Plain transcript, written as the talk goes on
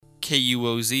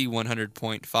KUOZ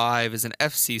 100.5 is an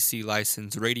FCC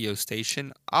licensed radio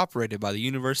station operated by the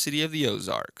University of the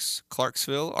Ozarks,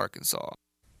 Clarksville, Arkansas.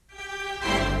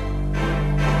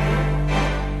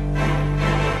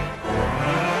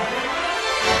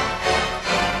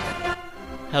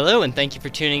 Hello and thank you for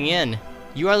tuning in.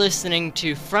 You are listening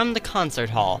to From the Concert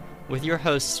Hall with your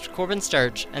hosts Corbin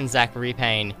Sturch and Zachary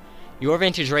Payne, your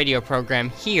vintage radio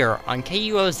program here on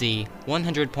KUOZ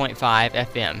 100.5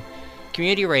 FM,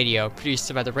 community radio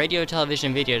produced by the Radio,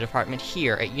 Television, Video Department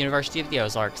here at University of the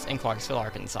Ozarks in Clarksville,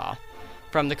 Arkansas.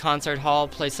 From the Concert Hall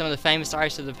plays some of the famous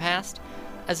artists of the past,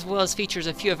 as well as features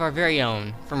a few of our very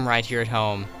own from right here at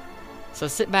home. So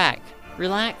sit back,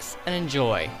 relax, and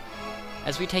enjoy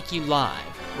as we take you live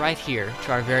right here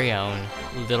to our very own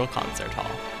little concert hall.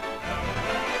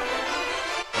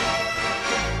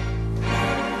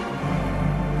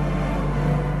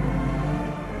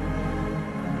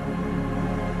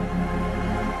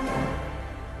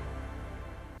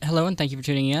 Hello and thank you for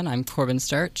tuning in. I'm Corbin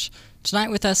Sturch. Tonight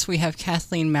with us we have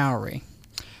Kathleen Mowry.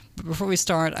 But before we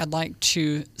start, I'd like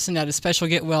to send out a special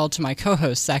get well to my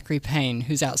co-host Zachary Payne,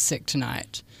 who's out sick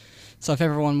tonight. So if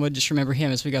everyone would just remember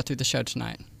him as we go through the show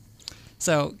tonight.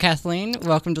 So, Kathleen,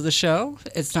 welcome to the show.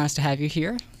 It's nice to have you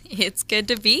here. It's good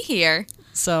to be here.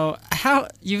 So,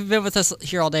 you've been with us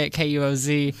here all day at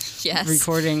KUOZ, yes,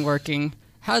 recording, working.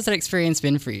 How has that experience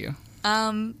been for you?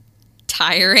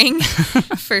 Tiring,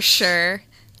 for sure.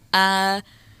 But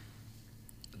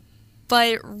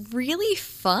really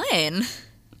fun.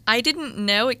 I didn't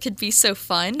know it could be so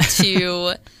fun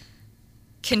to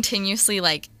continuously,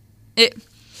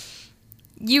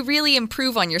 you really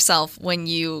improve on yourself when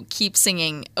you keep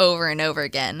singing over and over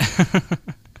again.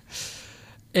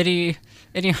 Any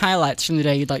highlights from the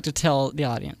day you'd like to tell the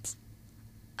audience?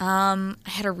 I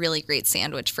had a really great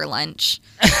sandwich for lunch.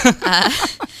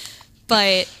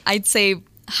 But I'd say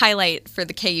highlight for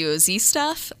the KUOZ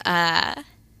stuff,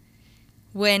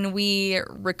 when we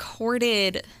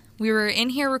recorded, we were in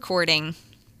here recording,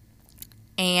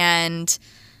 and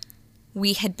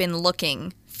we had been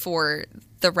looking for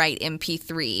the right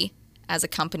MP3 as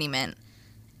accompaniment,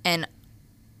 and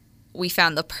we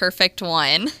found the perfect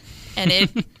one, and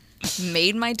it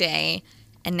made my day,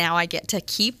 and now I get to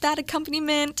keep that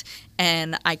accompaniment,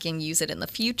 and I can use it in the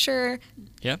future.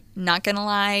 Yep. Not gonna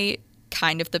lie,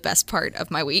 kind of the best part of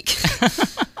my week.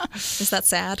 Is that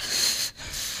sad?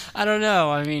 I don't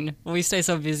know. I mean, we stay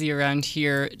so busy around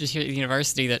here, just here at the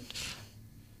university, that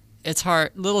it's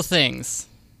hard. Little things.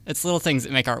 It's little things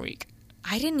that make our week.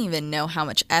 I didn't even know how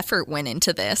much effort went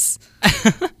into this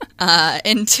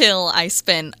until I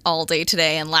spent all day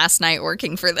today and last night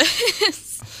working for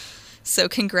this. So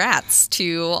congrats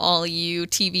to all you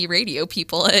TV radio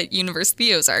people at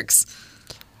University of the Ozarks.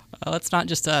 Well, it's not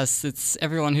just us. It's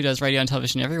everyone who does radio and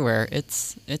television everywhere.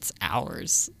 It's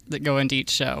hours that go into each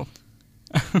show.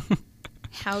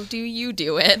 How do you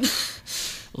do it?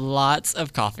 Lots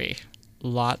of coffee.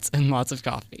 Lots and lots of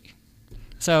coffee.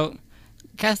 So,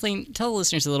 Kathleen, tell the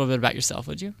listeners a little bit about yourself,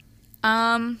 would you?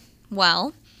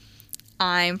 Well,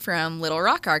 I'm from Little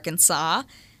Rock, Arkansas,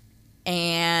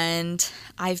 and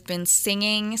I've been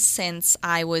singing since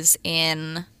I was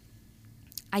in,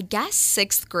 I guess,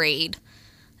 6th grade.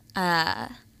 I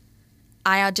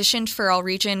auditioned for All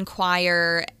Region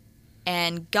Choir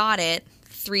and got it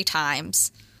 3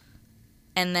 times.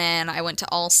 And then I went to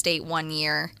All State 1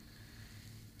 year,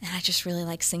 and I just really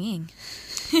like singing.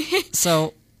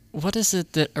 So, what is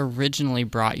it that originally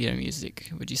brought you to music,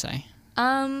 would you say?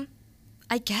 I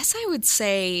guess I would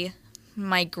say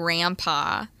my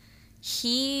grandpa.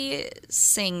 He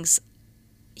sings,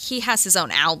 he has his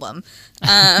own album,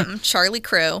 Charlie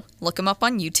Crow. Look him up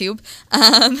on YouTube.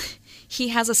 He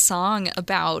has a song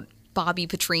about Bobby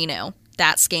Petrino,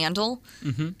 that scandal.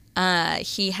 Mm-hmm.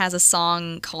 He has a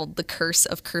song called The Curse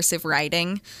of Cursive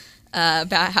Writing,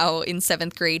 about how in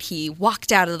 7th grade he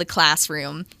walked out of the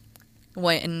classroom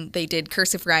when they did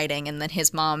cursive writing, and then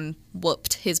his mom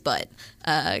whooped his butt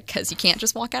because you can't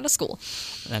just walk out of school.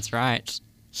 That's right.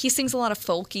 He sings a lot of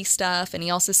folky stuff, and he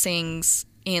also sings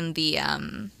in the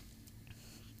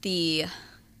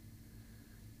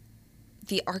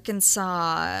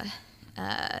Arkansas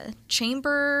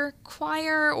chamber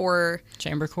choir, or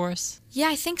chamber chorus. Yeah,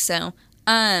 I think so.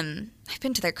 I've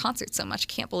been to their concerts so much,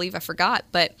 I can't believe I forgot.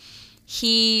 But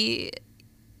he's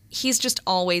just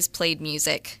always played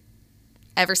music.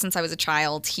 Ever since I was a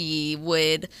child, he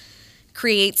would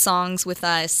create songs with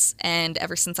us, and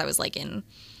ever since I was in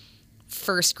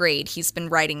 1st grade, he's been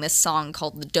writing this song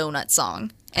called the Donut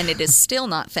Song, and it is still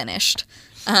not finished.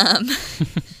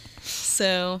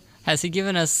 So, has he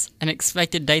given us an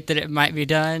expected date that it might be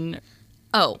done?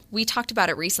 Oh, we talked about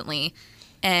it recently.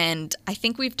 And I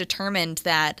think we've determined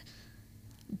that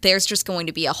there's just going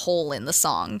to be a hole in the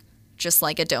song, just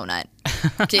like a donut.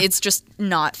 It's just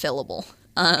not fillable.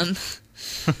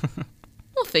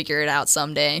 We'll figure it out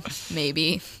someday,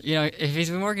 maybe. You know, if he's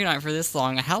been working on it for this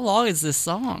long, how long is this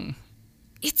song?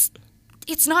 It's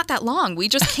not that long. We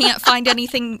just can't find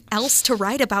anything else to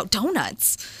write about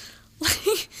donuts.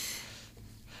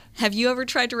 Have you ever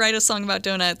tried to write a song about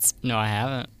donuts? No, I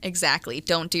haven't. Exactly.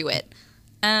 Don't do it.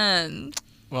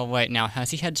 Well, wait, now,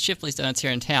 has he had Shipley's Donuts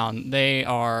here in town? They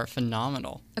are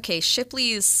phenomenal. Okay,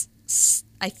 Shipley's,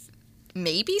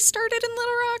 maybe started in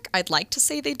Little Rock. I'd like to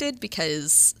say they did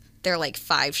because there are like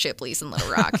 5 Shipleys in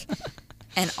Little Rock,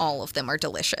 and all of them are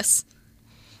delicious.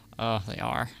 Oh, they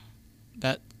are.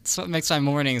 That's what makes my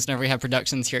mornings whenever we have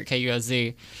productions here at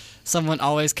KUOZ. Someone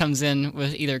always comes in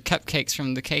with either cupcakes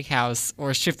from the cake house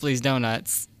or Shipley's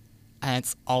Donuts, and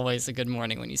it's always a good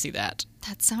morning when you see that.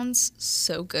 That sounds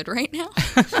so good right now.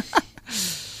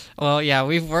 Well, yeah,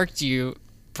 we've worked you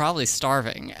probably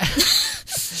starving.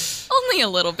 Only a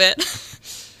little bit.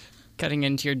 Cutting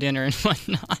into your dinner and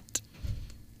whatnot.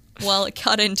 Well, it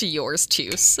cut into yours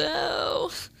too,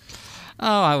 so...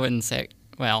 Oh, I wouldn't say...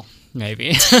 Well,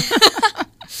 maybe.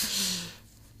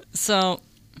 So,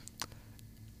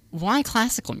 why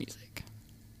classical music?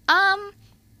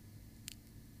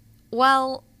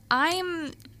 Well,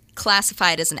 I'm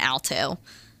classified as an alto.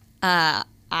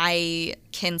 I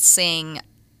can sing,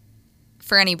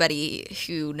 for anybody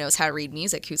who knows how to read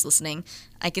music who's listening,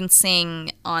 I can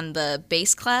sing on the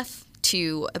bass clef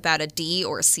to about a D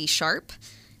or a C sharp.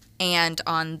 And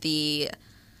on the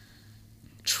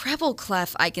treble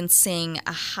clef, I can sing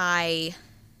a high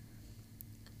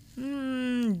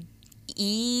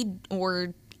E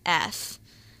or F.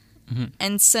 Mm-hmm.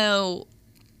 And so,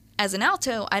 as an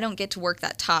alto, I don't get to work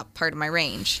that top part of my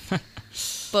range.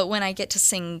 But when I get to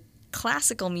sing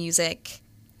classical music,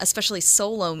 especially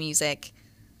solo music,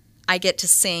 I get to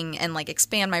sing and, like,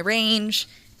 expand my range,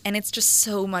 and it's just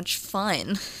so much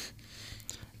fun.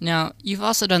 Now, you've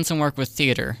also done some work with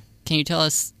theater. Can you tell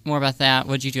us more about that?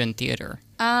 What did you do in theater?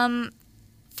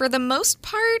 For the most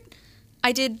part,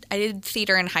 I did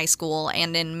theater in high school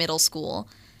and in middle school.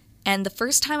 And the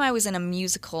first time I was in a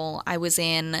musical, I was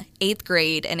in 8th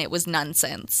grade, and it was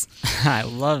Nonsense. I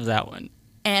love that one.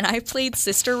 And I played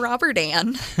Sister Robert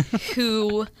Ann,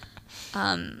 who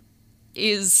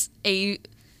is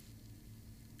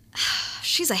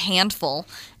she's a handful.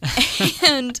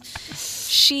 And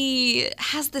she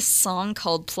has this song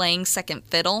called Playing Second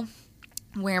Fiddle,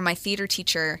 where my theater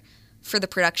teacher, for the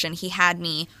production, he had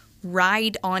me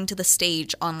ride onto the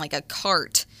stage on like a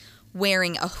cart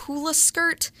wearing a hula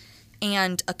skirt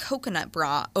and a coconut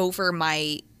bra over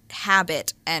my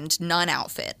habit and nun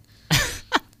outfit.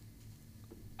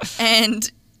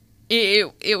 And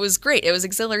it was great. It was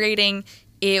exhilarating.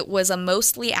 It was a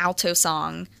mostly alto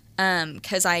song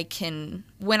because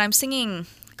when I'm singing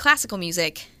classical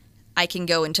music, I can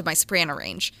go into my soprano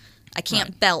range. I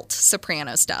can't belt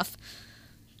soprano stuff.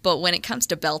 But when it comes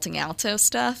to belting alto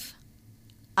stuff,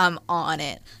 I'm on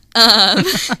it.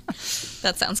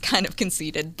 That sounds kind of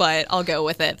conceited, but I'll go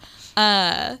with it.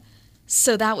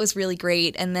 So that was really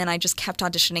great. And then I just kept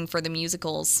auditioning for the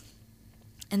musicals.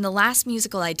 And the last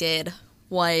musical I did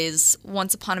was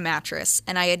Once Upon a Mattress.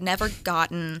 And I had never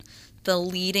gotten the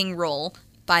leading role.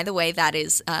 By the way, that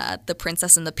is The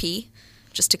Princess and the Pea.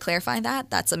 Just to clarify that,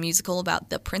 that's a musical about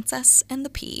the princess and the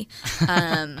pea.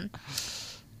 And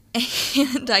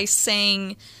I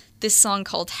sang this song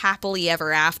called Happily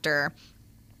Ever After.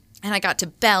 And I got to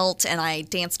belt, and I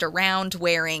danced around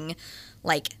wearing,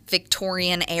 like,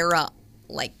 Victorian-era,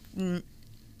 like,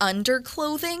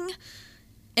 underclothing.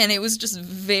 And it was just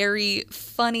very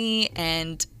funny,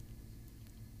 and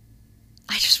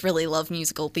I just really love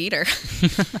musical theater.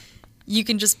 You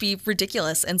can just be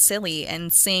ridiculous and silly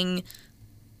and sing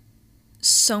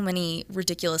so many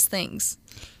ridiculous things.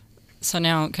 So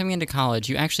now, coming into college,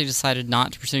 you actually decided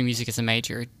not to pursue music as a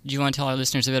major. Do you want to tell our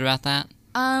listeners a bit about that?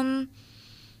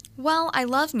 Well, I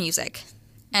love music,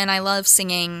 and I love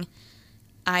singing.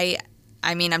 I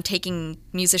mean, I'm taking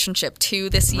musicianship 2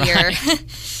 this year.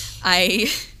 Right.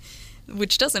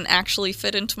 Which doesn't actually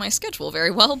fit into my schedule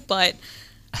very well, but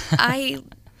I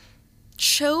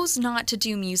chose not to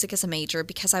do music as a major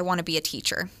because I want to be a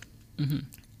teacher. Mm-hmm.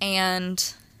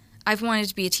 And I've wanted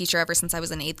to be a teacher ever since I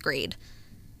was in 8th grade.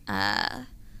 I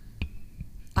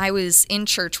was in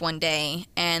church one day,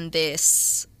 and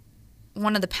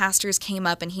one of the pastors came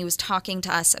up, and he was talking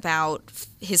to us about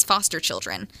his foster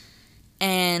children.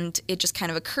 And it just kind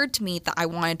of occurred to me that I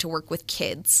wanted to work with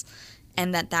kids,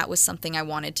 and that was something I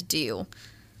wanted to do.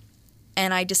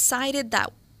 And I decided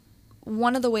that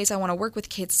one of the ways I want to work with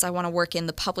kids is I want to work in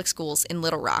the public schools in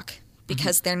Little Rock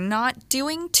because they're not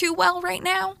doing too well right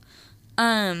now.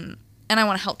 And I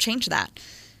want to help change that.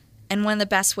 And one of the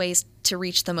best ways to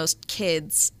reach the most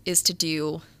kids is to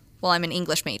do, well, I'm an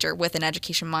English major with an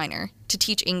education minor, to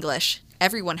teach English.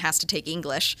 Everyone has to take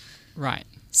English. Right.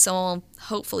 So I'll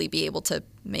hopefully be able to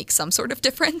make some sort of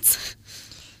difference.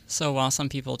 So while some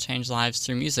people change lives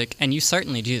through music, and you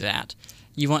certainly do that,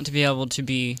 you want to be able to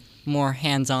be more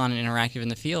hands-on and interactive in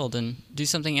the field and do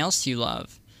something else you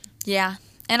love. Yeah.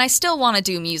 And I still want to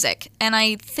do music. And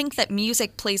I think that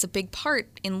music plays a big part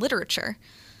in literature.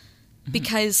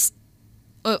 Because,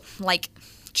 like,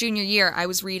 junior year, I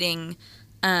was reading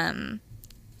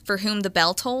For Whom the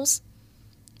Bell Tolls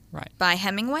by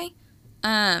Hemingway.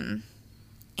 And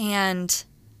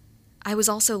I was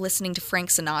also listening to Frank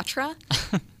Sinatra.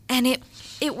 And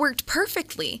it worked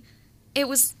perfectly. It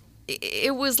was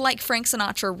like Frank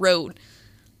Sinatra wrote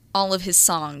all of his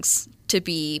songs to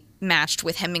be matched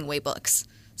with Hemingway books.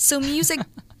 So music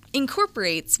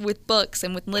incorporates with books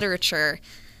and with literature.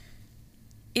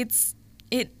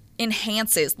 It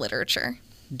enhances literature.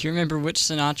 Do you remember which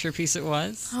Sinatra piece it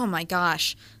was? Oh my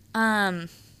gosh.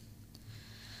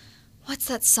 What's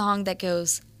that song that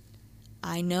goes,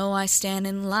 I know I stand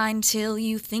in line till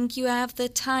you think you have the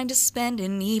time to spend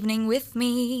an evening with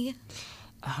me.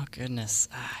 Oh, goodness.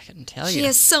 I couldn't tell you. She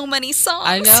has so many songs.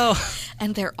 I know.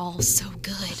 And they're all so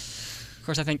good. Of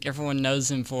course, I think everyone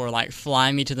knows him for, like,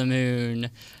 Fly Me to the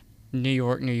Moon, New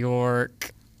York, New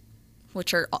York.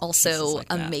 Which are also like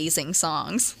amazing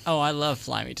songs. Oh, I love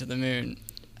Fly Me to the Moon.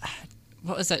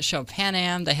 What was that show, Pan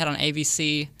Am, they had on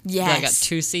ABC? Yes. That got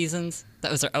 2 seasons.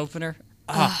 That was their opener.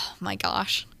 Oh, my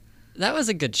gosh. That was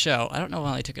a good show. I don't know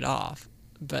why they took it off,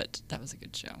 but that was a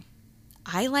good show.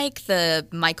 I like the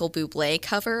Michael Bublé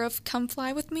cover of Come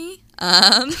Fly With Me.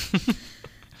 I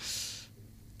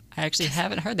actually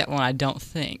haven't heard that one, I don't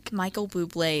think. Michael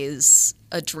Bublé is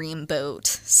a dreamboat,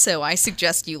 so I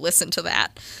suggest you listen to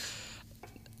that.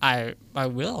 I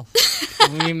will.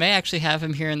 We may actually have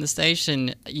him here in the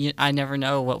station. I never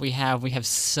know what we have. We have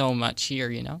so much here,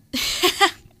 you know?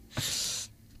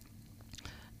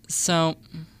 So,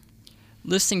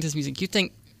 listening to this music, you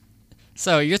think...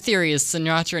 So, your theory is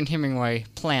Sinatra and Hemingway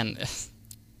planned this.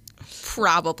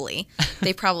 Probably.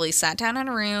 They probably sat down in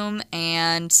a room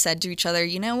and said to each other,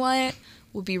 you know what?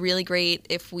 Would be really great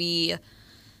if we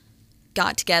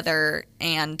got together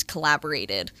and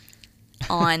collaborated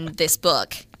on this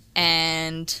book.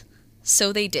 And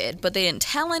so they did, but they didn't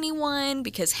tell anyone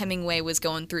because Hemingway was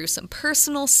going through some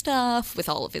personal stuff with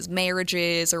all of his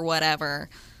marriages or whatever.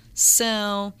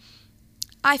 So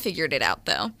I figured it out,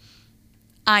 though.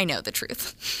 I know the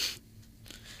truth.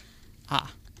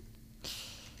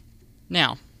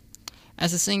 Now,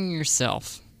 as a singer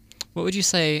yourself, what would you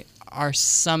say are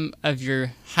some of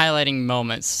your highlighting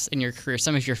moments in your career,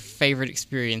 some of your favorite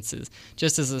experiences,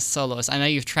 just as a soloist? I know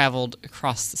you've traveled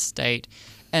across the state,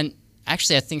 and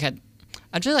actually I think I'd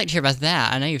really like to hear about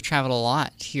that. I know you've traveled a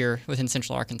lot here within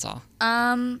Central Arkansas.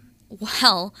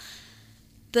 Well,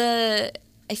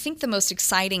 I think the most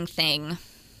exciting thing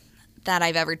that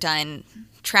I've ever done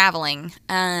traveling,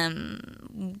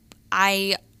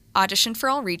 I auditioned for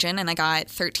All Region, and I got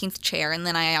 13th chair, and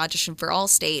then I auditioned for All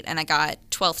State, and I got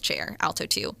 12th chair, Alto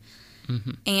 2.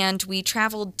 Mm-hmm. And we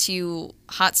traveled to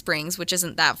Hot Springs, which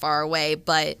isn't that far away,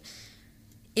 but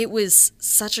it was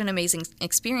such an amazing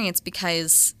experience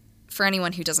because for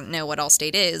anyone who doesn't know what All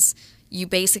State is, you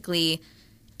basically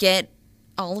get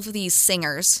all of these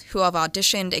singers who have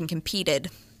auditioned and competed,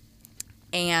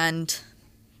 and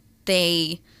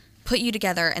they put you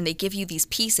together and they give you these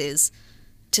pieces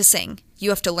to sing. You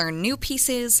have to learn new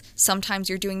pieces. Sometimes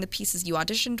you're doing the pieces you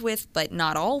auditioned with, but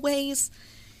not always.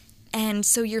 And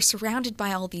so you're surrounded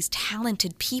by all these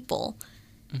talented people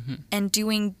and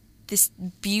doing this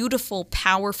beautiful,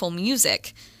 powerful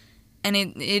music. And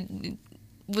it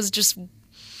was just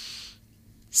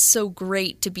so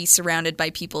great to be surrounded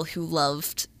by people who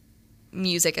loved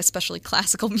music, especially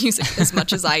classical music, as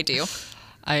much as I do.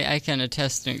 I can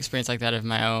attest to an experience like that of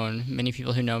my own. Many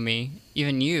people who know me,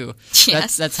 even you,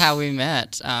 yes. That's how we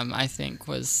met, I think,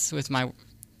 was with my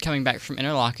coming back from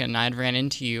Interlochen. I had ran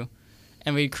into you,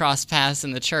 and we'd crossed paths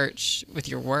in the church with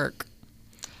your work.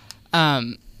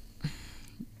 Now,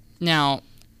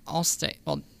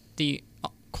 the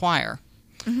choir,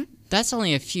 that's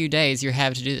only a few days you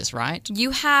have to do this, right? You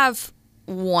have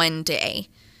one day.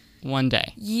 One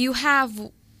day. You have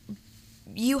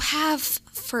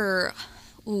for...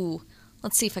 Ooh,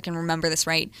 let's see if I can remember this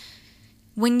right.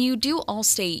 When you do All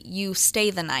State, you stay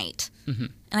the night. Mm-hmm.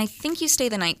 And I think you stay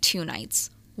the night 2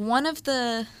 nights. One of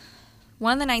the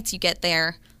nights you get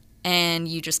there and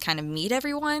you just kind of meet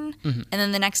everyone, and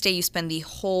then the next day you spend the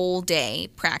whole day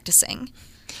practicing.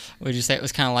 Would you say it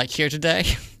was kind of like here today?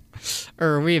 Or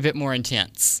are we a bit more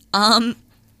intense? Oh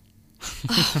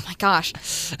my gosh.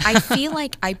 I feel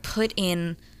like I put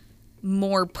in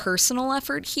more personal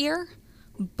effort here,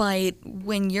 but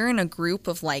when you're in a group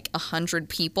of like 100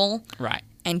 people, Right.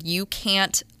 and you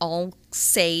can't all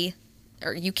say,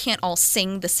 or you can't all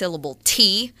sing the syllable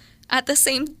T at the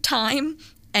same time,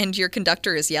 and your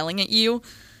conductor is yelling at you,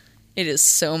 it is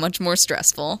so much more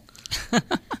stressful.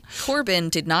 Corbin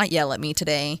did not yell at me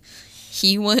today.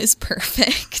 He was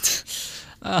perfect.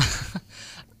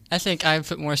 I think I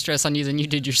put more stress on you than you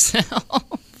did yourself.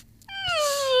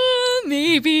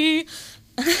 Maybe.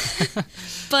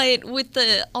 But with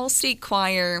the All-State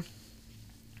Choir,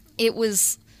 it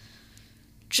was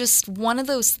just one of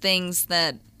those things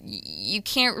that you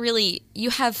can't really... You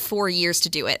have 4 years to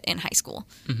do it in high school.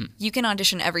 Mm-hmm. You can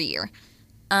audition every year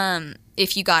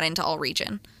if you got into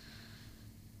All-Region.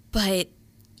 But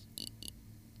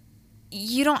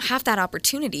you don't have that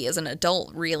opportunity as an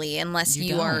adult, really, unless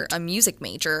you are a music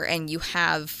major and you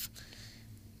have...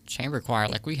 Chamber choir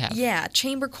like we have. Yeah,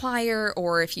 chamber choir,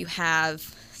 or if you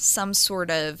have some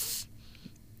sort of,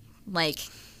 like...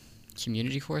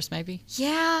 Community chorus, maybe?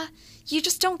 Yeah, you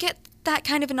just don't get that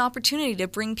kind of an opportunity to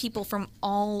bring people from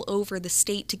all over the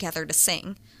state together to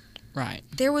sing. Right.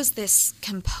 There was this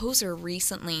composer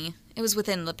recently, it was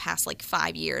within the past,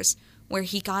 5 years, where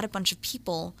he got a bunch of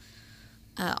people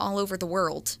all over the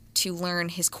world to learn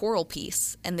his choral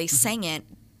piece, and they sang it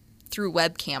through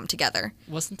webcam together.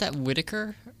 Wasn't that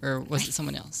Whitaker, or was it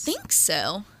someone else? I think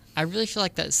so. I really feel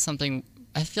like that's something...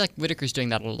 I feel like Whitaker's doing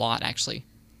that a lot, actually.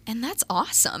 And that's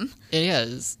awesome. It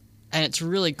is. And it's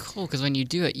really cool, because when you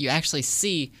do it, you actually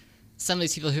see some of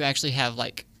these people who actually have,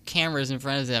 cameras in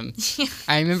front of them. Yeah.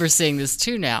 I remember seeing this,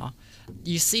 too, now.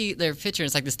 You see their picture,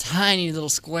 it's like this tiny little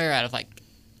square out of,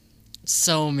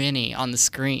 so many on the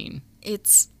screen.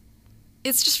 It's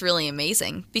just really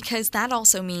amazing, because that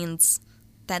also means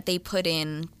that they put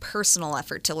in personal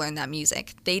effort to learn that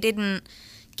music. They didn't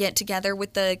get together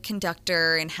with the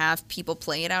conductor and have people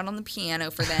play it out on the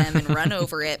piano for them and run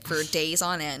over it for days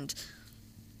on end.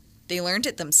 They learned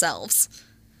it themselves.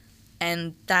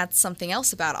 And that's something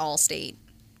else about All-State.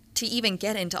 To even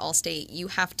get into All-State, you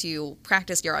have to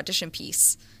practice your audition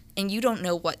piece, and you don't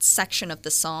know what section of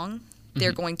the song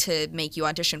they're going to make you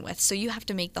audition with. So you have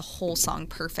to make the whole song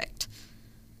perfect.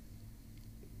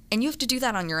 And you have to do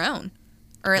that on your own.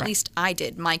 Or at least I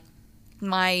did. My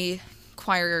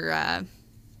choir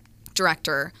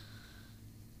director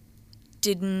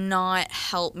did not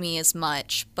help me as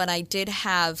much, but I did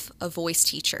have a voice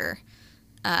teacher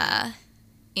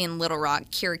in Little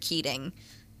Rock, Kira Keating,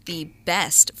 the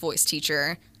best voice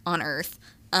teacher on earth,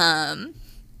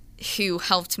 who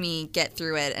helped me get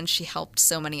through it, and she helped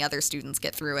so many other students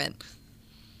get through it.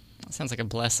 That sounds like a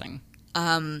blessing.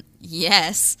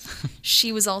 Yes.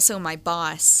 She was also my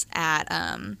boss at,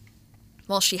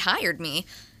 she hired me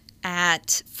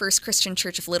at First Christian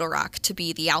Church of Little Rock to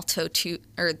be the alto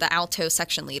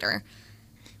section leader.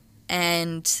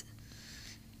 And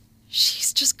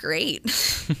she's just great.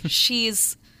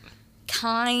 She's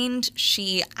kind.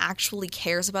 She actually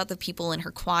cares about the people in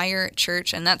her choir at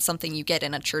church, and that's something you get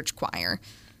in a church choir.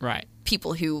 Right.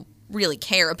 People who really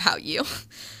care about you.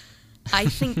 I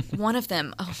think one of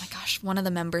them, one of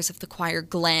the members of the choir,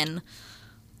 Glenn,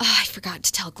 I forgot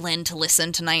to tell Glenn to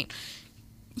listen tonight.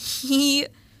 He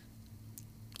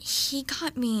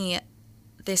got me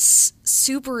this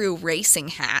Subaru racing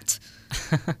hat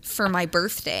for my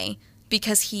birthday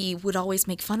because he would always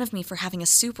make fun of me for having a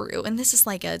Subaru. And this is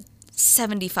like a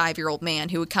 75-year-old man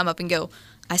who would come up and go,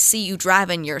 "I see you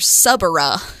driving your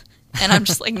Subaru." And I'm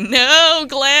just like, "No,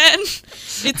 Glenn,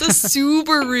 it's a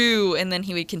Subaru." And then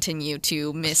he would continue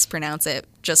to mispronounce it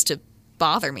just to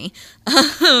bother me.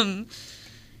 And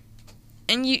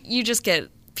you just get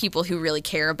people who really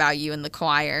care about you in the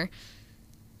choir.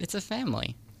 It's a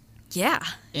family. Yeah.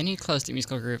 Any close-knit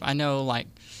musical group. I know,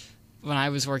 when I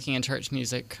was working in church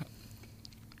music,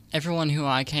 everyone who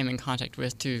I came in contact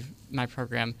with to my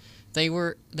program,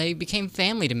 they became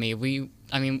family to me. We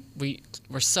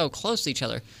were so close to each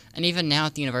other. And even now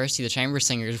at the university, the chamber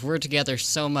singers, we're together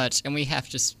so much, and we have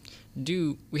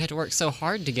to work so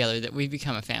hard together that we've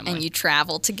become a family. And you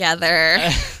travel together,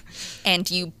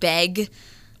 and you beg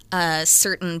a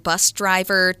certain bus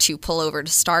driver to pull over to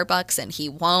Starbucks, and he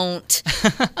won't.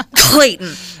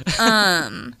 Clayton.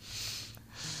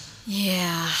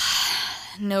 Yeah.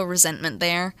 No resentment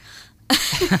there.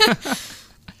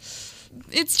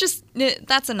 It's just,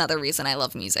 that's another reason I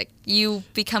love music. You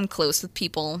become close with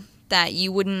people that you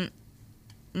wouldn't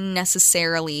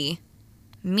necessarily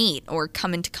meet or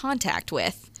come into contact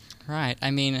with. Right.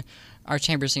 I mean, our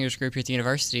chamber singers group here at the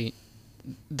university,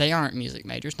 they aren't music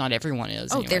majors. Not everyone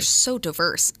is. Oh, anyways. they're so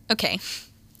diverse. Okay,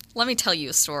 let me tell you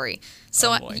a story.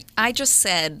 So Oh, boy. I just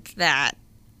said that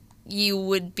you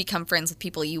would become friends with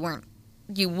people you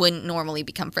wouldn't normally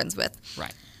become friends with.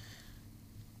 Right.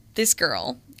 This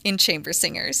girl in chamber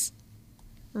singers,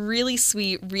 really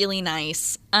sweet, really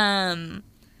nice.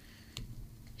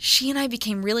 She and I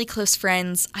became really close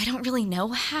friends. I don't really know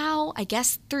how. I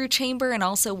guess through chamber, and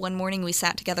also one morning we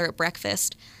sat together at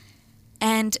breakfast.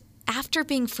 And after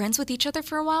being friends with each other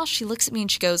for a while, she looks at me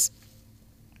and she goes,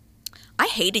 I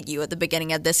hated you at the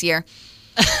beginning of this year.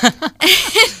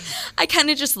 I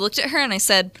kind of just looked at her and I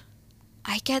said,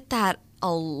 I get that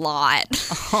a lot.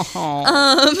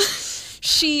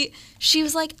 She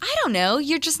was like, I don't know,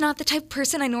 you're just not the type of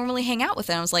person I normally hang out with.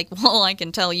 And I was like, well, I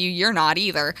can tell you, you're not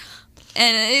either.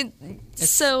 And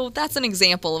so that's an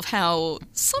example of how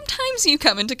sometimes you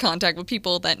come into contact with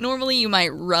people that normally you might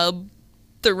rub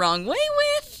the wrong way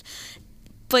with,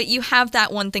 but you have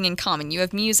that one thing in common. You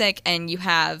have music, and you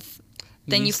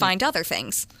find other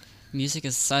things. Music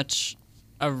is such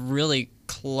a really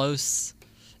close...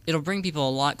 It'll bring people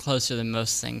a lot closer than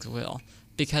most things will,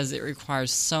 because it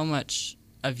requires so much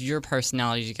of your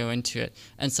personality to go into it,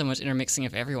 and so much intermixing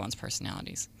of everyone's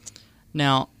personalities.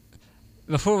 Now,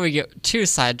 before we get too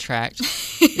sidetracked,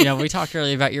 we talked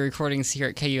earlier about your recordings here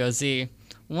at KUOZ.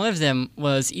 One of them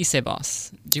was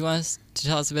Isebas. Do you want to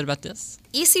tell us a bit about this?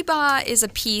 Iseba is a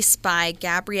piece by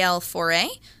Gabrielle Fauré.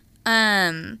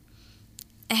 And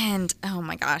oh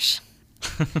my gosh,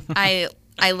 I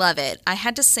love it. I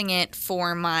had to sing it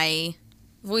for my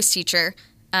voice teacher,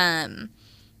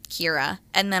 Kira,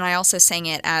 and then I also sang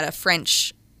it at a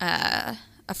French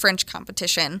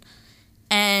competition.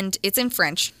 And it's in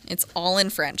French. It's all in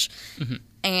French. Mm-hmm.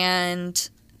 And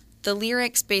the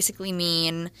lyrics basically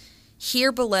mean,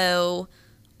 here below,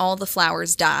 all the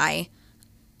flowers die.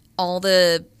 All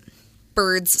the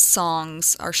birds'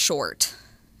 songs are short.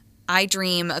 I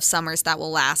dream of summers that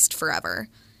will last forever.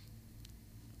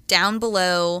 Down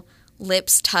below,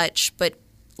 lips touch, but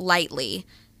lightly.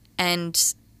 And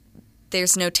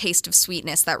there's no taste of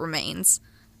sweetness that remains.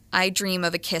 I dream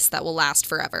of a kiss that will last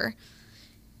forever.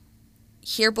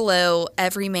 Here below,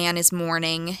 every man is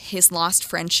mourning his lost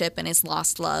friendship and his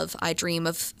lost love. I dream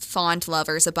of fond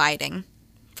lovers abiding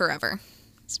forever.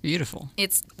 It's beautiful.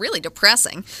 It's really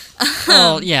depressing.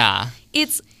 Well, yeah.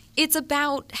 It's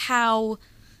about how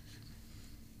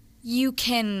you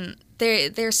can...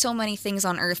 There's so many things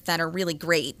on Earth that are really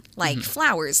great, like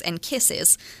flowers and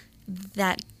kisses,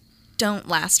 that don't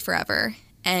last forever.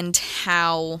 And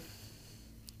how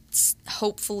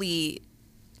hopefully...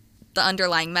 the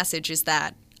underlying message is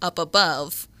that up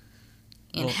above,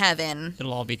 in heaven,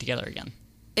 it'll all be together again.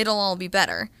 It'll all be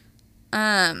better.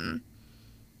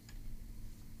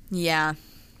 Yeah.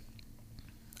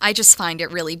 I just find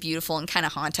it really beautiful and kind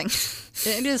of haunting.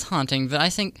 It is haunting, but I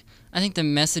think the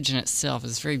message in itself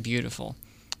is very beautiful.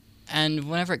 And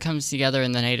whenever it comes together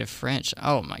in the native French,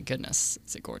 oh my goodness,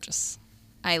 is it gorgeous.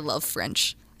 I love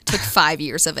French. It took 5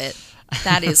 years of it.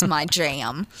 That is my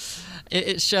jam.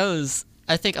 It shows...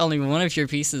 I think only one of your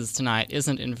pieces tonight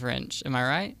isn't in French. Am I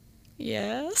right?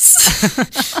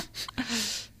 Yes.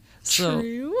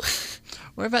 True.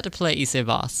 We're about to play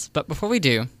Isebas, but before we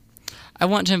do, I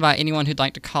want to invite anyone who'd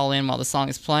like to call in while the song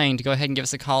is playing to go ahead and give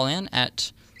us a call in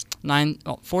at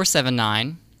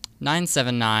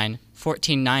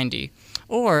 479-979-1490,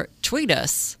 or tweet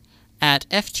us at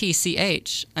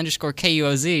FTCH_KUOZ.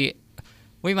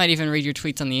 We might even read your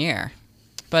tweets on the air.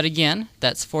 But again,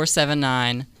 that's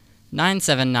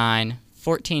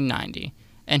 479-979-1490.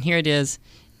 And here it is,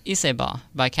 Iseba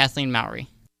by Kathleen Mowry.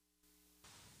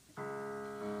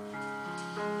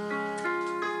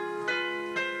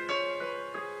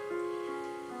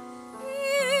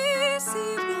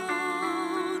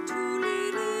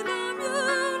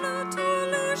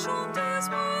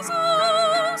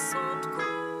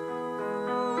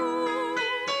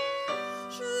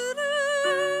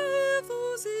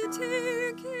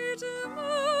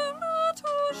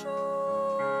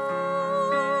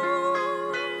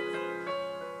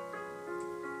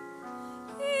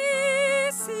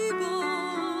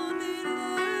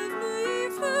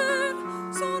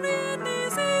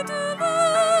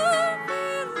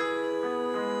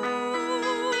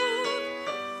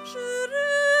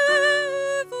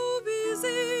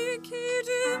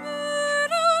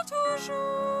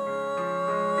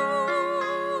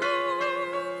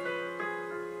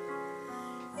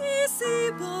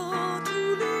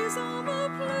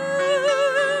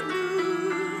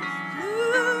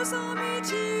 Les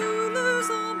amitiés ou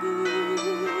les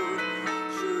amours,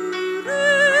 je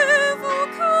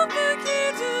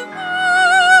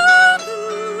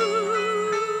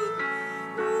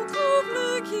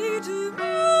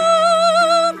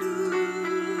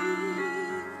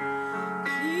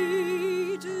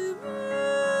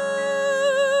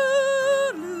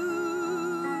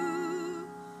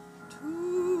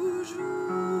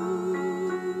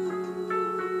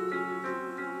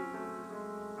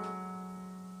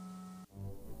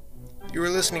You are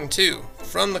listening to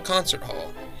From the Concert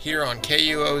Hall here on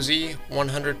KUOZ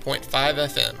 100.5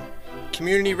 FM,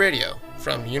 community radio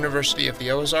from University of the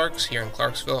Ozarks here in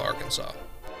Clarksville, Arkansas.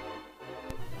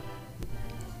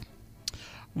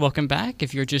 Welcome back.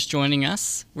 If you're just joining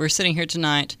us, we're sitting here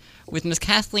tonight with Miss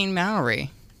Kathleen Mowry.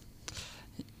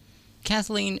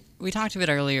 Kathleen, we talked a bit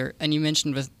earlier, and you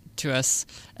mentioned to us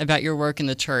about your work in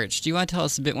the church. Do you want to tell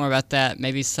us a bit more about that?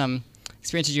 Maybe some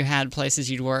experiences you had, places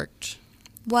you'd worked?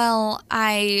 Well,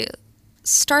 I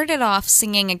started off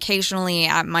singing occasionally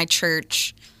at my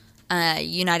church,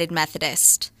 United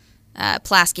Methodist,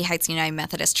 Pulaski Heights United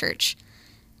Methodist Church.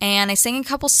 And I sang a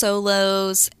couple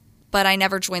solos, but I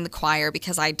never joined the choir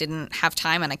because I didn't have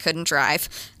time and I couldn't drive.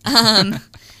 And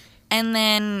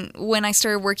then when I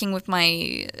started working with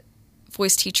my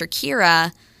voice teacher,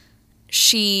 Kira,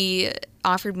 she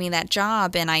offered me that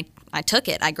job, and I took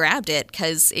it. I grabbed it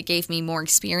because it gave me more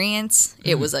experience.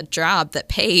 It was a job that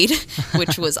paid,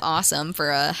 which was awesome for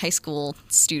a high school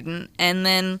student. And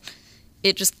then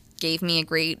it just gave me a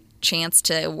great chance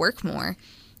to work more.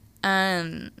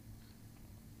 One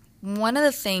of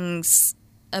the things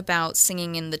about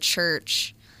singing in the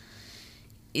church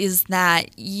is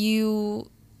that you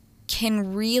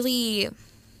can really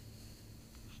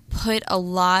put a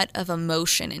lot of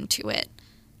emotion into it,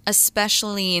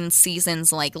 especially in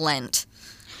seasons like Lent,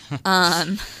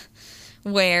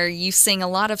 where you sing a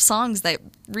lot of songs that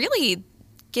really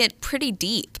get pretty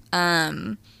deep.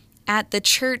 At the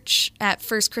church, at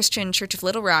First Christian Church of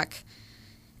Little Rock,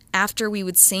 after we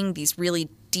would sing these really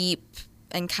deep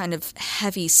and kind of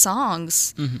heavy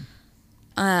songs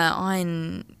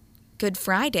on Good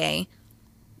Friday,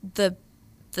 the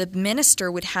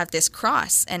minister would have this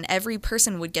cross, and every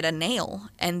person would get a nail,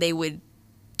 and they would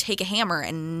take a hammer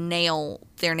and nail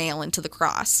their nail into the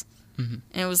cross. And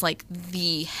it was like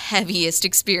the heaviest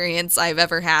experience I've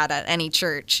ever had at any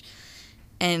church.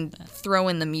 And throw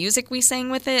in the music we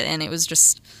sang with it, and it was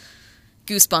just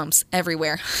goosebumps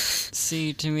everywhere.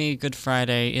 See, to me, Good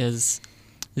Friday is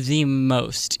the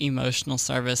most emotional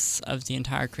service of the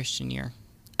entire Christian year.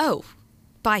 Oh,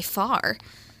 by far.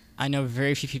 I know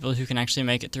very few people who can actually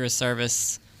make it through a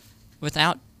service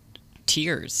without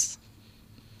tears.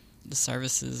 The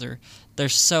services they're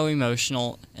so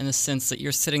emotional in the sense that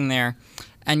you're sitting there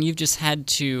and you've just had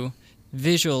to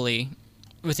visually,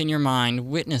 within your mind,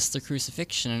 witness the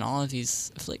crucifixion and all of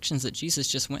these afflictions that Jesus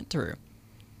just went through.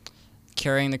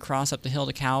 Carrying the cross up the hill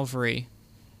to Calvary,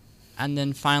 and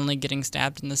then finally getting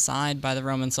stabbed in the side by the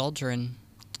Roman soldier and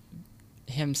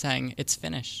him saying, "It's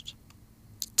finished."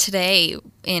 Today,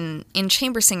 in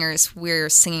Chamber Singers, we're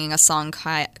singing a song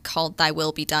called Thy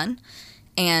Will Be Done,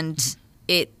 and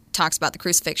it talks about the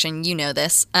crucifixion. You know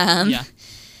this. Yeah.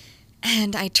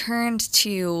 And I turned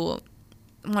to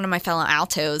one of my fellow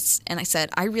altos, and I said,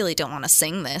 I really don't want to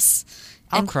sing this.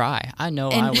 I'll cry. I know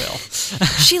I will.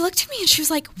 She looked at me, and she was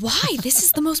like, why? This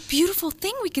is the most beautiful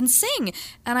thing we can sing.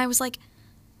 And I was like,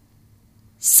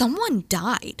 someone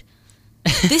died.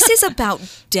 This is about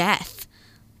death.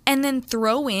 And then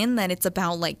throw in that it's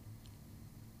about, like,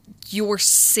 your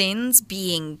sins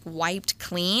being wiped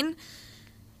clean.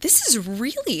 This is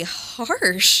really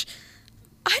harsh.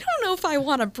 I don't know if I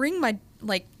want to bring my,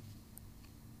 like,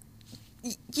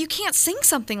 you can't sing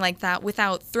something like that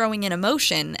without throwing in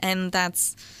emotion. And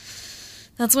that's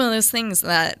one of those things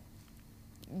that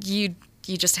you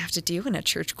just have to do in a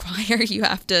church choir. You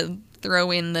have to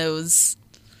throw in those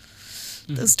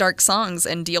dark songs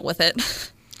and deal with it.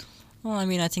 Well, I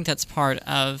mean, I think that's part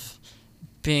of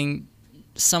being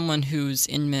someone who's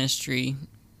in ministry,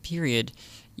 period.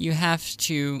 You have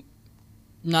to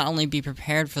not only be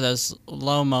prepared for those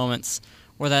low moments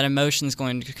where that emotion is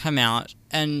going to come out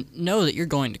and know that you're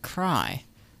going to cry,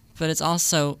 but it's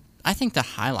also, I think, the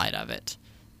highlight of it.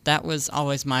 That was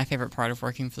always my favorite part of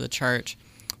working for the church,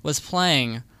 was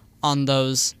playing on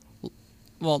those,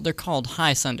 well, they're called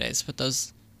high Sundays, but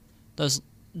those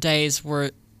days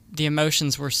where the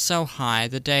emotions were so high,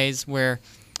 the days where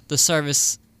the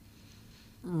service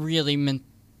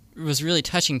was really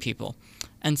touching people,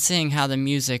 and seeing how the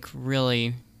music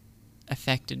really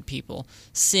affected people,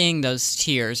 seeing those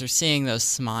tears or seeing those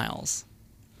smiles.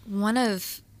 One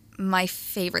of my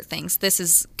favorite things, this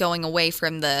is going away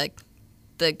from the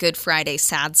Good Friday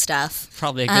sad stuff.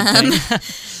 Probably a good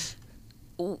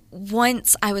thing.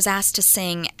 Once I was asked to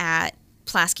sing at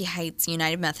Pulaski Heights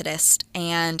United Methodist,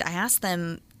 and I asked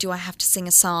them, do I have to sing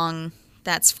a song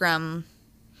that's from,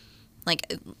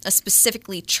 like, a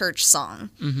specifically church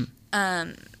song?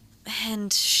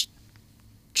 And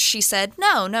she said,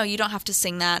 no, you don't have to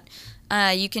sing that.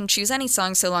 You can choose any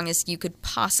song so long as you could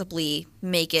possibly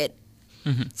make it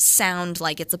sound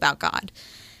like it's about God.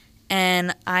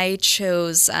 and I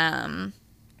chose a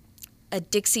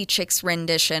Dixie Chicks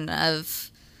rendition of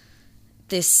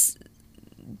this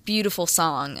beautiful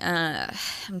song.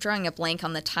 I'm drawing a blank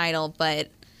on the title, but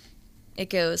it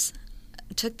goes,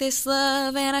 I took this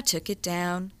love and I took it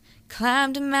down,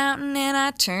 climbed a mountain and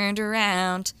I turned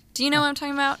around. Do you know what I'm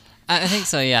talking about? I think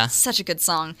so, yeah. Such a good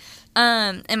song.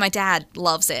 And my dad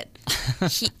loves it.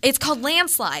 It's called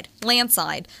Landslide.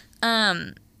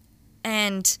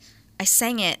 And I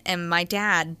sang it, and my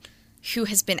dad, who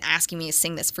has been asking me to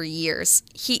sing this for years,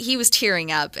 he was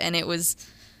tearing up, and it was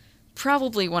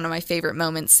probably one of my favorite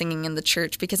moments singing in the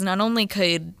church, because not only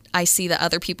could I see that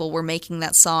other people were making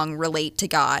that song relate to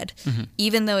God,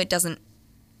 even though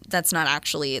that's not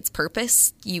actually its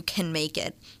purpose, you can make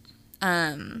it.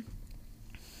 My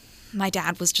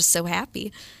dad was just so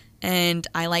happy, and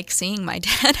I like seeing my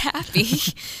dad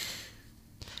happy.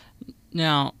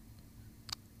 Now,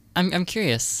 I'm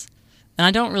curious, and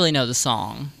I don't really know the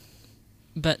song,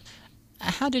 but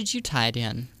how did you tie it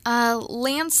in?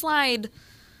 Landslide,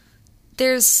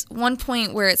 there's one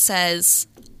point where it says,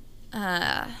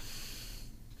 well,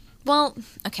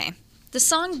 okay. The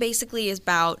song basically is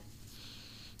about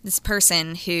this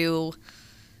person who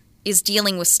is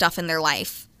dealing with stuff in their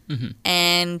life,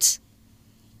 and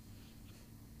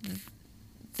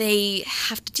they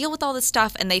have to deal with all this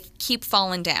stuff, and they keep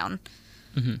falling down.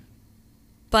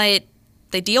 But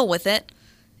they deal with it,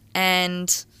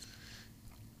 and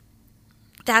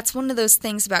that's one of those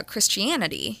things about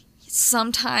Christianity.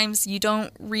 Sometimes you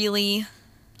don't really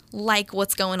like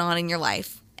what's going on in your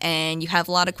life, and you have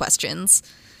a lot of questions.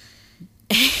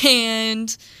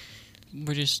 And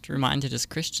we're just reminded as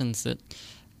Christians that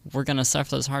we're going to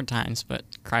suffer those hard times, but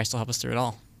Christ will help us through it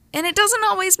all. And it doesn't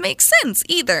always make sense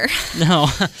either. No.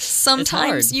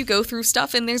 Sometimes you go through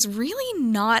stuff and there's really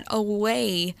not a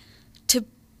way to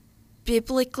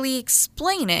biblically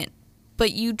explain it,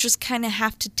 but you just kind of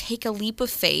have to take a leap of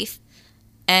faith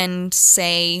and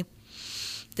say,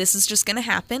 this is just going to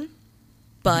happen,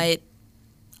 but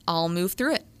I'll move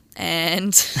through it,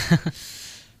 and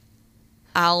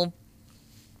I'll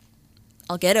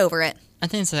get over it. I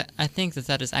think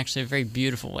that is actually a very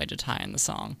beautiful way to tie in the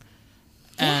song.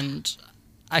 Yeah. And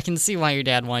I can see why your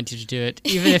dad wanted you to do it,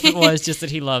 even if it was just that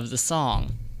he loved the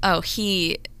song. Oh,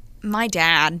 my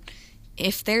dad,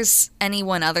 if there's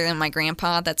anyone other than my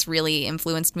grandpa that's really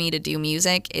influenced me to do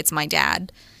music, it's my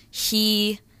dad.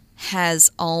 He's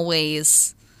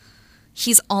always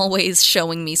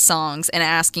showing me songs and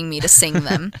asking me to sing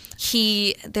them.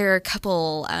 There are a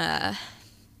couple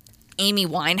Amy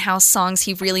Winehouse songs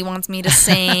he really wants me to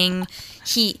sing.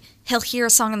 He'll hear a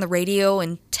song on the radio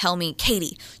and tell me,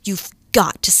 Katie, you've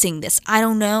got to sing this. I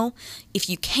don't know if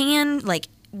you can, like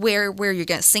where you're going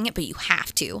to sing it, but you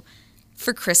have to.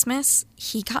 For Christmas,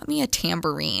 he got me a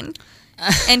tambourine.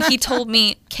 And he told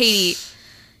me, Katie,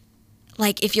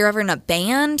 like, if you're ever in a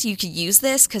band, you could use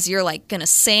this because you're, like, going to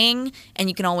sing, and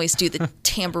you can always do the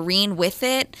tambourine with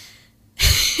it.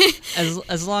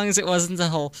 As long as it wasn't the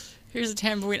whole, here's a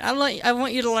tambourine, I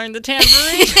want you to learn the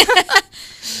tambourine.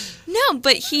 No,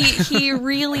 but he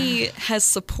really has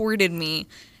supported me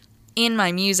in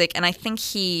my music, and I think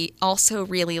he also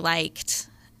really liked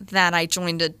that I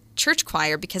joined a church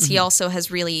choir because he also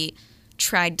has really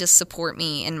tried to support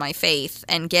me in my faith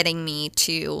and getting me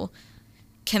to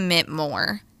commit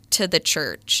more to the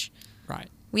church. Right.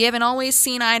 We haven't always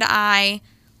seen eye to eye.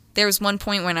 There was one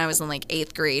point when I was in like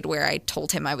 8th grade where I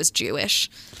told him I was Jewish.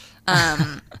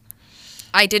 I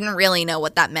didn't really know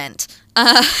what that meant.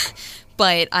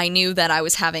 But I knew that I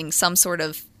was having some sort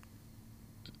of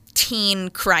teen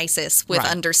crisis with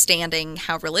understanding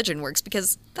how religion works,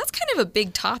 because that's kind of a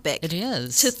big topic. It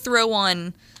is. To throw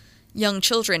on young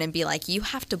children and be like, you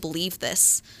have to believe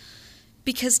this.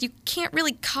 Because you can't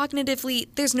really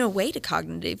there's no way to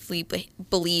cognitively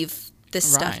believe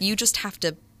this stuff. You just have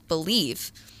to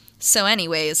believe. So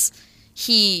anyways,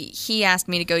 he asked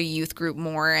me to go to youth group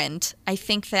more, and I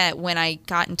think that when I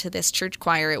got into this church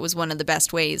choir, it was one of the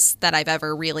best ways that I've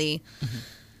ever really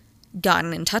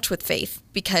gotten in touch with faith,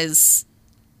 because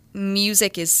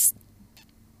music is,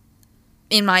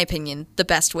 in my opinion, the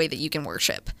best way that you can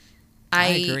worship. I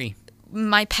agree.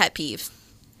 My pet peeve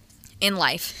in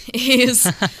life is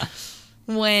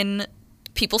when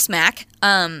people smack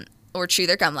or chew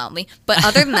their gum loudly. But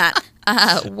other than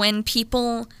that, when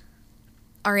people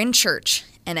are in church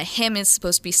and a hymn is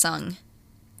supposed to be sung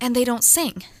and they don't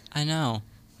sing. I know.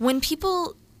 When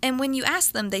you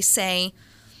ask them, they say,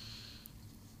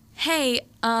 hey,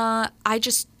 I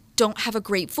just don't have a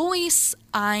great voice.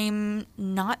 I'm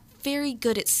not very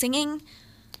good at singing.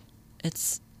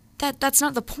 That's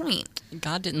not the point.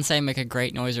 God didn't say make a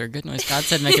great noise or a good noise. God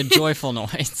said make a joyful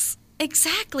noise.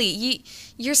 Exactly.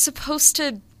 You're supposed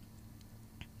to...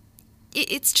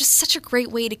 It's just such a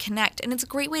great way to connect, and it's a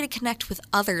great way to connect with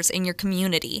others in your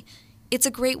community. It's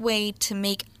a great way to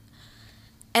make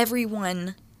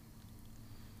everyone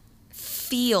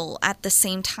feel at the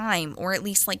same time, or at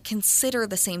least like consider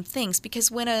the same things. Because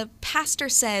when a pastor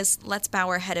says, let's bow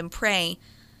our head and pray,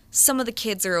 some of the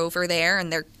kids are over there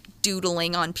and they're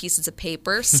doodling on pieces of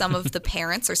paper. Some of the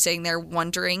parents are sitting there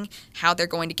wondering how they're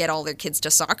going to get all their kids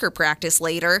to soccer practice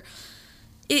later.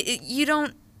 You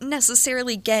don't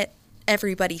necessarily get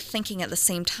everybody thinking at the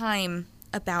same time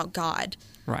about God.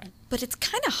 Right. But it's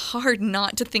kind of hard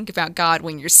not to think about God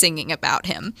when you're singing about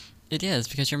him. It is,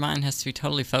 because your mind has to be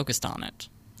totally focused on it.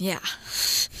 Yeah.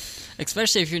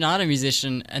 Especially if you're not a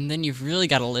musician, and then you've really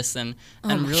got to listen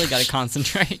and really got to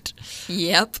concentrate.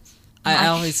 Yep. I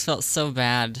always felt so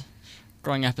bad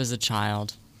growing up as a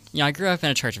child. I grew up in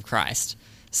a Church of Christ,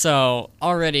 so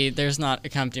already there's not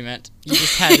accompaniment. You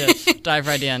just had to dive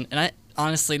right in. And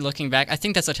honestly, looking back, I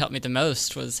think that's what helped me the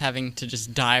most, was having to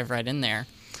just dive right in there.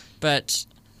 But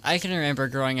I can remember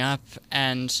growing up,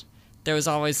 and there was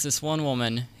always this one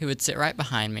woman who would sit right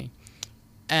behind me.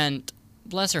 And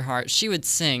bless her heart, she would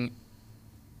sing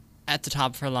at the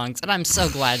top of her lungs, and I'm so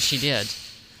glad she did.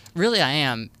 Really, I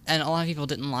am. And a lot of people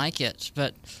didn't like it,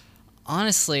 but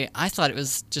honestly, I thought it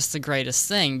was just the greatest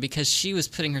thing, because she was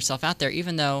putting herself out there,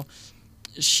 even though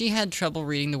she had trouble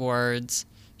reading the words.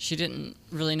 She didn't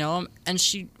really know them, and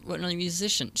she wasn't really a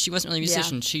musician. She wasn't really a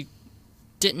musician. Yeah. She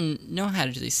didn't know how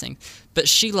to do these things, but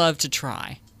she loved to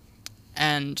try.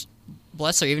 And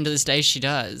bless her, even to this day she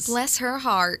does. Bless her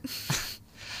heart.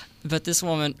 But this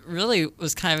woman really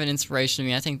was kind of an inspiration to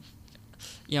me. I think,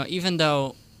 even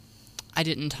though I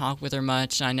didn't talk with her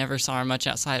much, and I never saw her much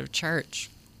outside of church,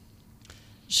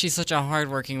 she's such a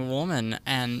hardworking woman,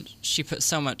 and she put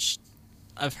so much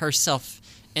of herself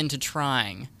into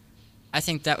trying. I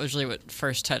think that was really what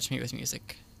first touched me with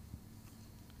music.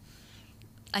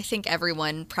 I think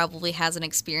everyone probably has an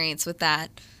experience with that,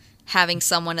 having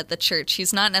someone at the church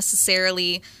who's not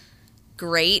necessarily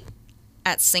great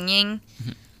at singing,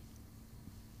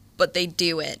 but they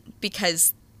do it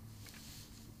because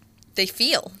they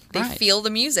feel the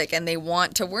music and they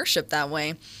want to worship that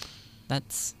way. I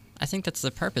think that's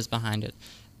the purpose behind it,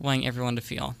 wanting everyone to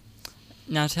feel.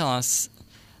 Now tell us,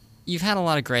 you've had a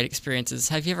lot of great experiences.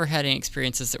 Have you ever had any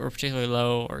experiences that were particularly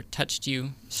low or touched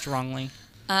you strongly?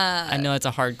 I know it's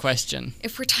a hard question.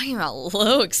 If we're talking about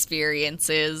low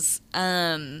experiences,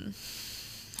 oh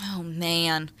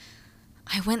man,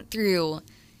 I went through,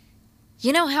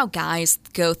 you know how guys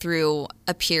go through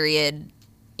a period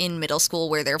in middle school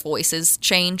where their voices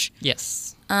change?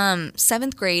 Yes.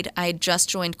 7th grade, I had just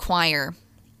joined choir,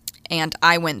 and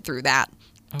I went through that.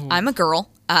 Oh. I'm a girl.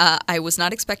 I was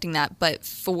not expecting that, but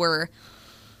for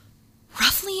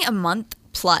roughly a month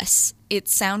plus, it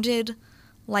sounded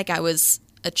like I was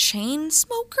a chain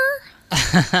smoker.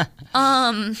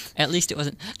 At least it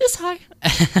wasn't this high.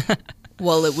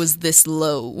 Well, it was this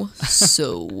low,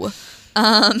 so...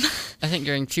 I think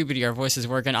during puberty our voices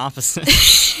work in opposite.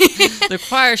 The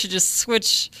choir should just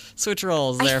switch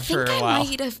roles there for a while. I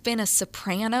might have been a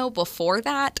soprano before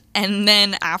that, and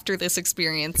then after this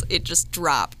experience, it just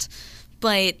dropped.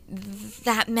 But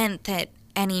that meant that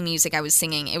any music I was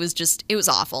singing, it was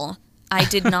awful. I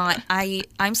did not,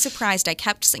 I'm surprised I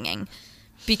kept singing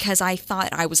because I thought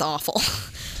I was awful.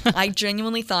 I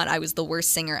genuinely thought I was the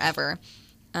worst singer ever.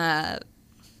 And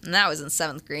that was in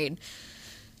 7th grade.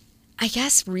 I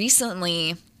guess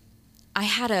recently I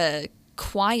had a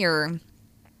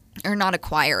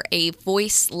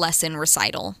voice lesson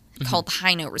recital called the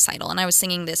High Note Recital. And I was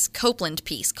singing this Copeland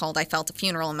piece called I Felt a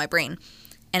Funeral in My Brain.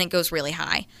 And it goes really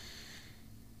high.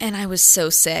 And I was so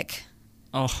sick.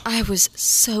 Oh. I was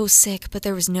so sick, but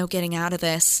there was no getting out of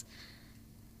this.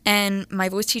 And my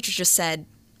voice teacher just said,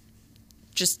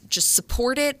 just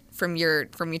support it from your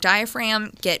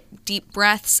diaphragm, get deep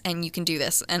breaths, and you can do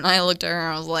this. And I looked at her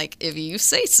and I was like, if you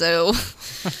say so,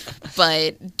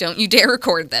 but don't you dare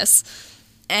record this.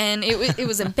 And it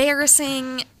was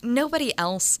embarrassing. Nobody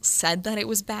else said that it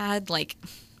was bad. Like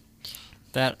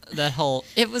that whole,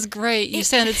 it was great. You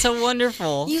sounded so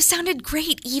wonderful. You sounded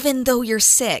great even though you're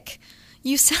sick.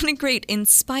 You sounded great in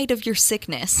spite of your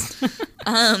sickness.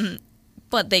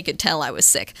 But they could tell I was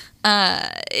sick.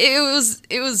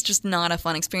 It was just not a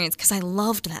fun experience because I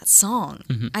loved that song.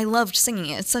 Mm-hmm. I loved singing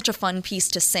it. It's such a fun piece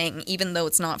to sing, even though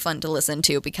it's not fun to listen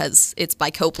to because it's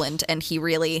by Copeland and he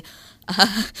really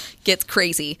gets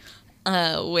crazy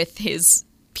with his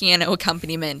piano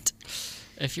accompaniment.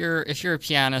 If you're a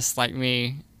pianist like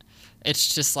me,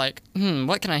 it's just like,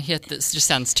 what can I hit that just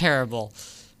sounds terrible?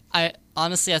 I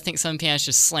think some pianists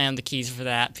just slam the keys for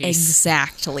that piece.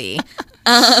 Exactly.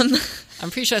 I'm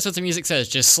pretty sure that's what the music says,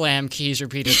 just slam keys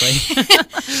repeatedly.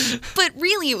 But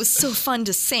really, it was so fun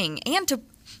to sing, and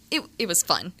it was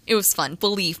fun. It was fun,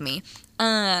 believe me.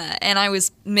 And I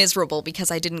was miserable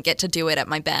because I didn't get to do it at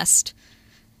my best.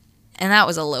 And that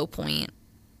was a low point.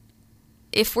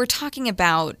 If we're talking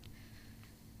about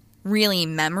really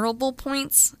memorable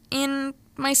points in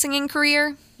my singing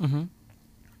career,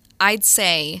 I'd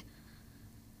say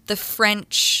the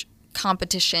French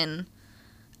competition.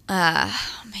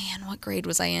 What grade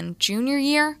was I in? Junior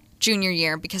year,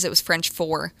 because it was French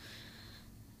 4.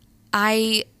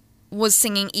 I was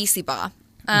singing Isiba,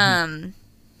 and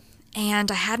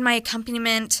I had my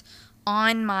accompaniment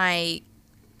on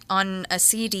a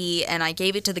CD, and I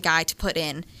gave it to the guy to put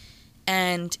in,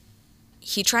 and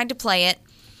he tried to play it,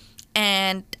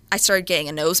 and I started getting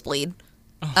a nosebleed.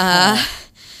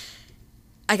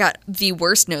 I got the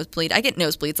worst nosebleed. I get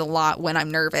nosebleeds a lot when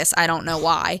I'm nervous. I don't know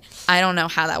why. I don't know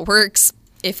how that works.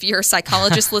 If you're a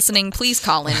psychologist listening, please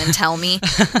call in and tell me.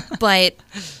 But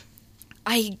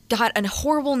I got a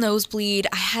horrible nosebleed.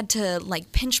 I had to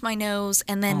pinch my nose,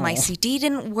 and then my CD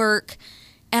didn't work.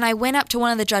 And I went up to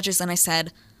one of the judges and I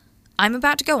said, I'm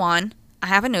about to go on. I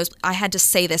have a nosebleed. I had to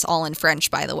say this all in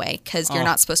French, by the way, because you're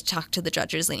not supposed to talk to the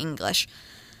judges in English.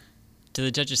 Do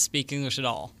the judges speak English at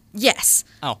all? Yes.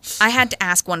 Oh. I had to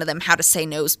ask one of them how to say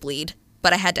nosebleed,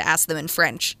 but I had to ask them in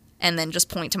French and then just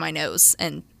point to my nose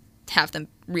and have them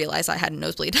realize I had a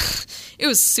nosebleed. It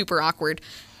was super awkward.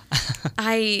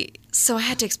 So I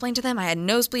had to explain to them I had a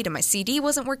nosebleed and my CD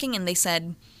wasn't working, and they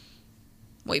said,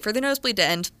 wait for the nosebleed to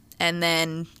end and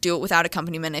then do it without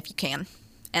accompaniment if you can.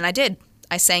 And I did.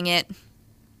 I sang it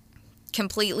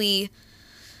completely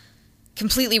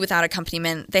without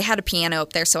accompaniment. They had a piano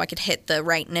up there so I could hit the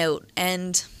right note,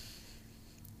 and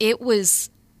it was,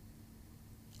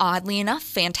 oddly enough,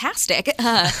 fantastic.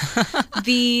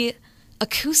 The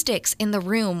acoustics in the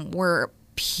room were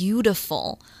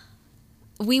beautiful.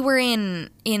 We were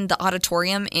in the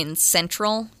auditorium in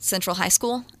Central High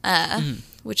School,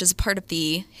 which is a part of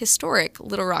the historic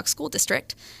Little Rock School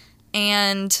District,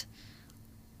 and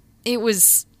it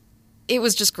was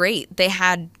just great. They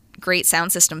had great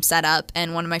sound system set up,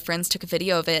 and one of my friends took a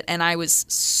video of it, and I was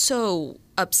so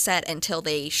upset until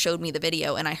they showed me the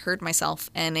video and I heard myself,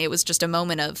 and it was just a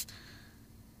moment of,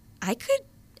 I could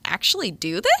actually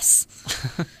do this?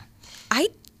 I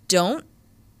don't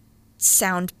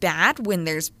sound bad when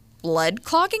there's blood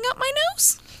clogging up my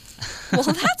nose? Well,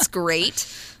 that's great.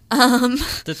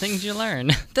 The things you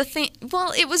learn.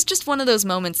 It was just one of those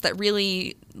moments that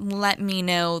really let me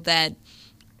know that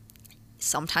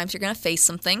sometimes you're going to face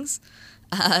some things.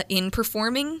 In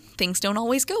performing, things don't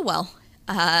always go well.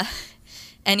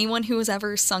 Anyone who has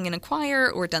ever sung in a choir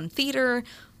or done theater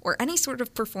or any sort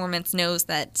of performance knows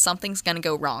that something's going to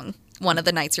go wrong one of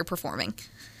the nights you're performing.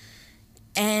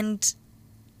 And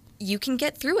you can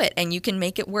get through it and you can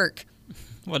make it work.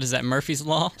 What is that, Murphy's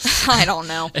Law? I don't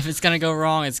know. If it's going to go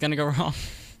wrong, it's going to go wrong.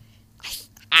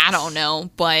 I don't know,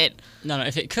 but... No,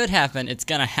 if it could happen, it's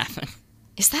going to happen.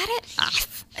 Is that it?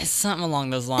 It's something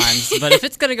along those lines. But if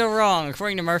it's going to go wrong,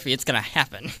 according to Murphy, it's going to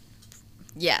happen.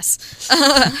 Yes.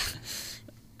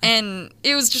 And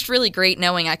it was just really great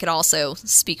knowing I could also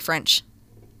speak French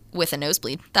with a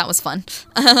nosebleed. That was fun.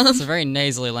 It's a very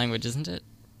nasally language, isn't it?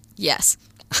 Yes.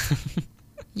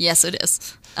 Yes, it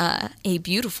is. A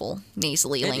beautiful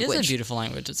nasally language. It is a beautiful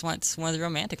language. It's one of the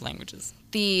romantic languages.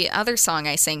 The other song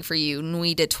I sang for you,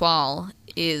 Nuit d'étoiles,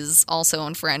 is also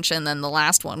in French, and then the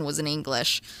last one was in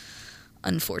English.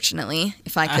 Unfortunately,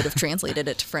 if I could have translated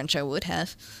it to French, I would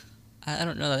have. I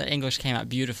don't know that English came out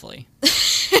beautifully.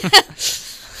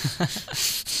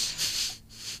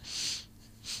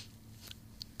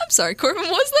 I'm sorry, Corbin,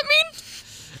 what does that mean?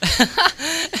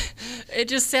 It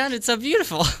just sounded so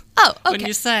beautiful. Oh, okay. When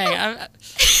you sang.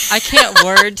 I can't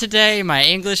word today. My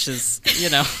English is,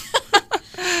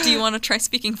 Do you want to try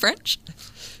speaking French?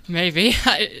 Maybe.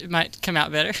 It might come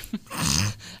out better.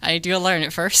 I need to go learn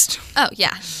it first. Oh,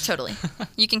 yeah, totally.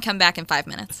 You can come back in 5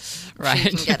 minutes. Right. So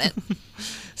you can get it.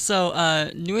 So,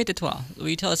 Nuit d'étoiles. Will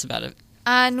you tell us about it?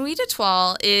 Nuit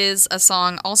d'étoiles is a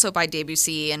song also by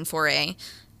Debussy and Fauré.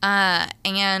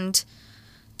 And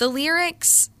the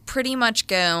lyrics pretty much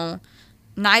go,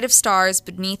 night of stars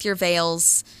beneath your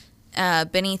veils,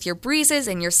 beneath your breezes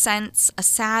and your scents, a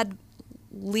sad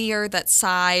lyre that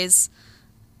sighs,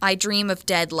 I dream of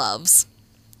dead loves.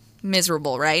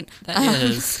 Miserable, right? That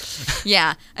is.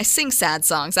 Yeah, I sing sad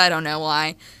songs. I don't know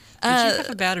why. Did you have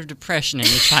a bout of depression in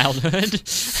your childhood?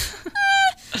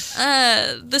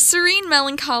 The serene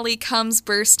melancholy comes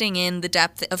bursting in the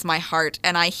depth of my heart,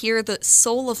 and I hear the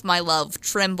soul of my love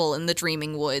tremble in the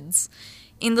dreaming woods.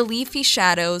 In the leafy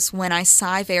shadows, when I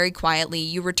sigh very quietly,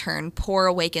 you return, poor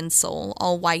awakened soul,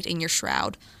 all white in your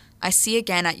shroud. I see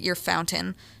again at your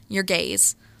fountain, your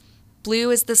gaze.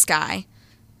 Blue is the sky.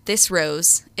 This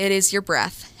rose, it is your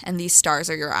breath, and these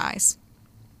stars are your eyes.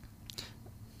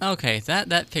 Okay,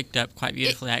 that picked up quite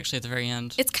beautifully, actually, at the very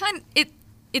end. It's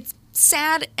it's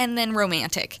sad and then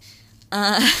romantic.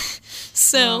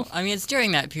 Well, I mean, it's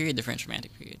during that period, the French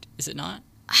Romantic period, is it not?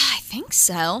 I think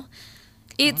so.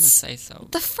 I want to say so.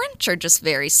 The French are just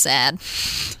very sad.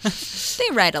 They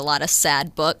write a lot of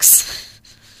sad books.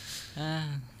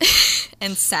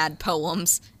 And sad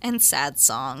poems and sad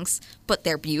songs, but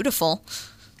they're beautiful.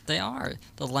 They are.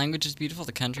 The language is beautiful,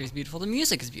 the country is beautiful, the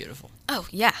music is beautiful. Oh,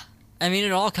 yeah. I mean,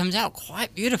 it all comes out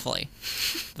quite beautifully.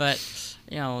 But,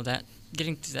 you know, that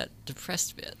getting to that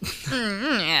depressed bit.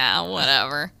 Yeah,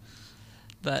 whatever.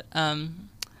 But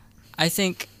I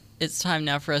think it's time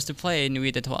now for us to play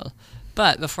Nuit d'Etoile.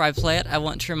 But before I play it, I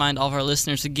want to remind all of our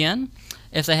listeners again,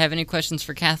 if they have any questions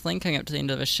for Kathleen coming up to the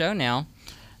end of the show now,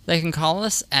 they can call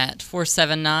us at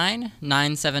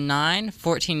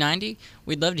 479-979-1490.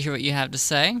 We'd love to hear what you have to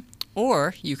say.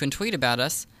 Or you can tweet about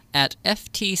us at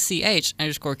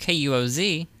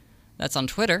FTCH_KUOZ. That's on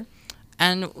Twitter.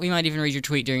 And we might even read your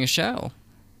tweet during a show.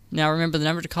 Now remember, the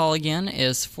number to call again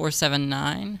is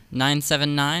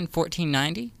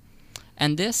 479-979-1490.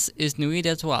 And this is Nuit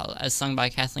d'Etoile, as sung by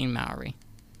Kathleen Mowry.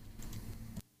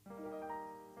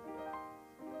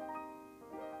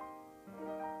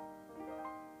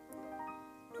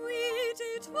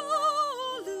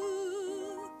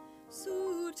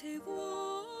 Sous tes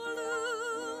voiles,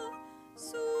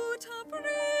 sous ta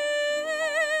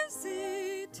brise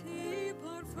et tes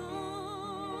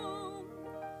parfums,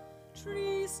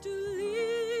 triste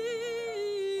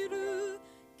lyre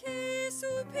qui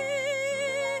soupire,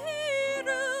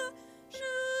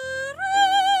 je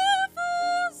rêve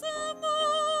aux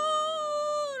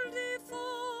amours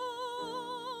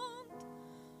défuntes,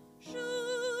 je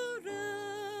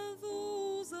rêve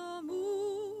aux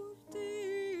amours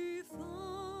défuntes.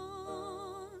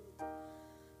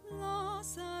 La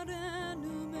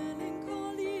sereine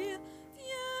mélancolie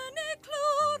vient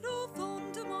éclore au fond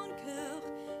de mon cœur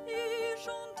et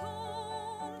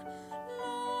j'entends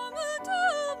l'âme de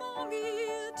mon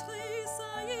mire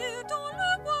tressaillir dans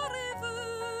le bois rêveur.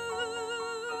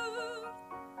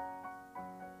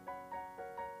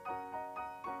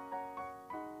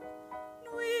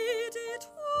 Nuit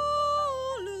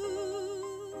d'étoiles,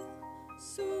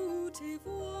 sous tes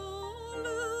voiles,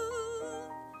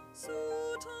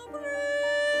 sous ta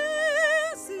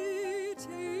brise et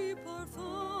tes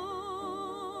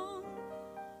parfums,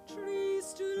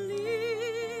 triste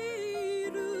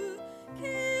lyre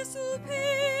qui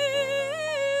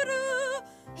soupire,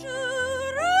 je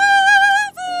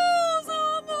rêve aux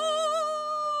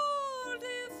amours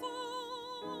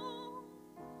défunts,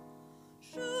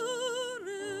 je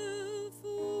rêve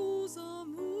aux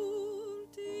amours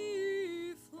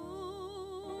défunts.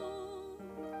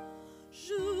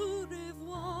 Je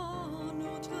revois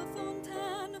notre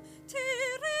fontaine, tes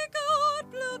regards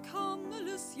bleus comme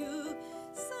le ciel,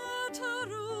 cette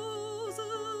rose,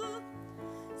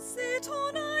 c'est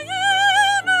ton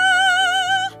aïeul,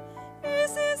 et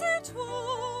ces étoiles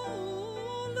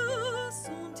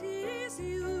sont tes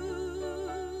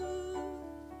yeux.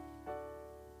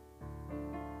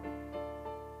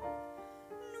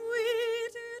 Nuit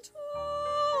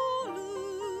d'étoiles,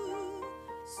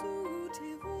 sous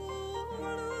tes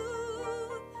voiles,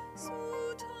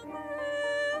 sous ta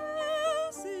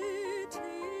brise et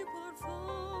tes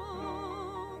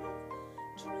parfums,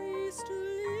 triste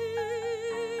lyre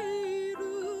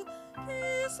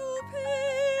qui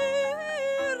soupire,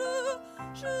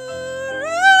 je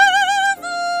rêve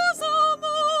aux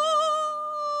amours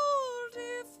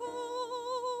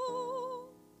défunts,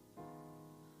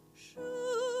 je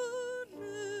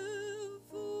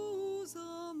rêve aux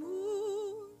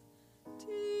amours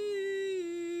défunts.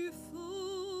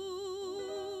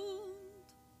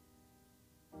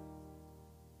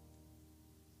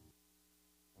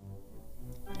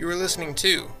 You are listening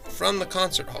to From the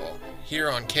Concert Hall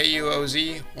here on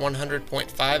KUOZ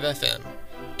 100.5 FM,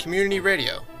 community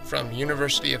radio from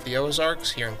University of the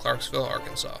Ozarks here in Clarksville,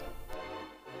 Arkansas.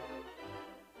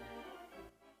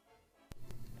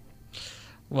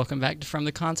 Welcome back to From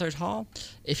the Concert Hall.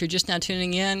 If you're just now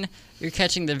tuning in, you're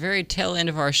catching the very tail end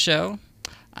of our show.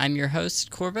 I'm your host,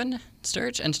 Corbin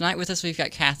Sturch, and tonight with us we've got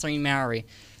Kathleen Mowry.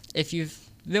 If you've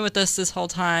been with us this whole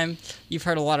time. You've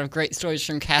heard a lot of great stories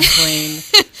from Kathleen,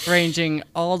 ranging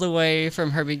all the way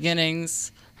from her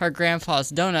beginnings, her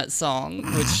grandpa's donut song,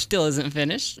 which still isn't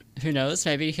finished. Who knows?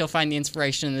 Maybe he'll find the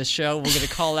inspiration in this show. We'll get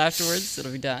a call afterwards.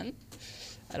 It'll be done.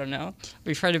 I don't know.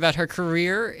 We've heard about her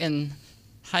career in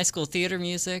high school theater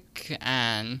music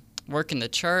and work in the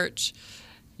church.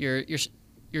 Your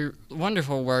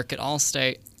wonderful work at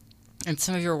Allstate and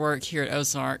some of your work here at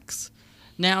Ozarks.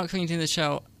 Now, coming to the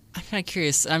show, I'm kind of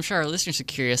curious, and I'm sure our listeners are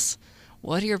curious,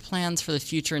 what are your plans for the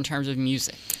future in terms of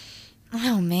music?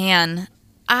 Oh, man.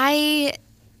 I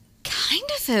kind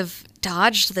of have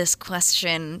dodged this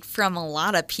question from a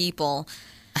lot of people.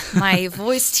 My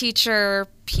voice teacher,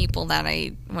 people that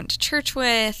I went to church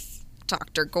with,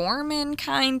 Dr. Gorman,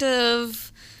 kind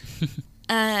of.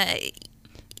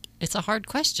 It's a hard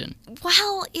question.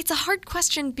 Well, it's a hard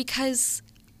question because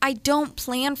I don't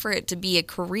plan for it to be a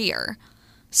career.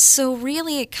 So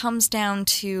really it comes down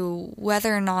to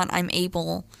whether or not I'm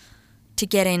able to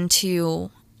get into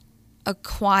a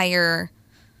choir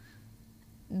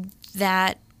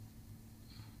that's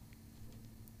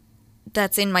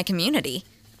in my community.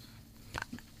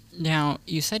 Now,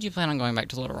 you said you plan on going back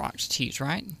to Little Rock to teach,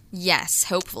 right? Yes,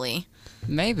 hopefully.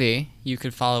 Maybe you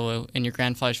could follow in your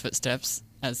grandfather's footsteps,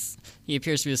 as he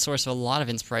appears to be the source of a lot of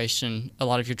inspiration, a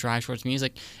lot of your drive towards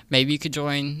music. Maybe you could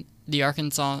join the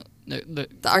Arkansas... The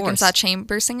Arkansas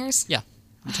Chamber Singers? Yeah.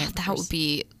 That would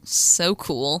be so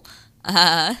cool.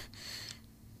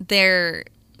 They're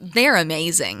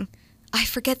amazing. I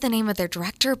forget the name of their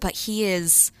director, but he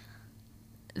is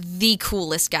the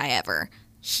coolest guy ever.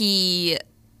 He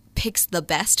picks the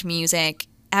best music.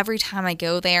 Every time I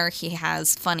go there, he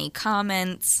has funny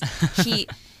comments.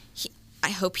 I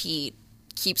hope he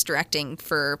keeps directing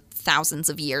for thousands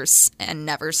of years and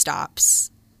never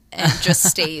stops and just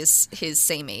stays his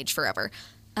same age forever.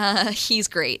 He's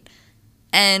great.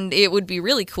 And it would be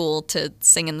really cool to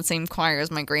sing in the same choir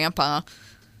as my grandpa,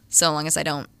 so long as I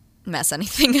don't mess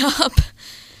anything up.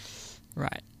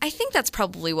 Right. I think that's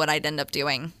probably what I'd end up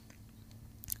doing.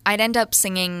 I'd end up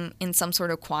singing in some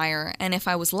sort of choir, and if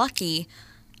I was lucky,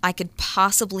 I could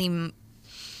possibly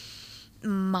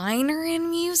minor in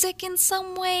music in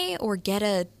some way or get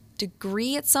a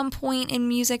degree at some point in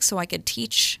music so I could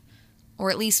teach or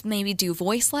at least maybe do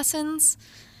voice lessons.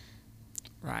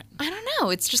 Right. I don't know.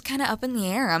 It's just kind of up in the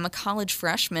air. I'm a college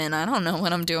freshman. I don't know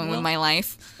what I'm doing with my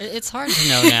life. It's hard to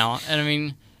know now. And I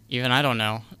mean, even I don't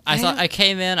know. I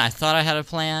came in, I thought I had a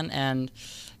plan, and,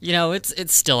 you know,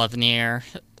 it's still up in the air.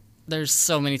 There's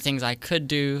so many things I could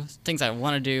do, things I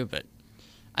want to do, but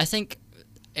I think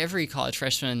every college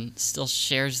freshman still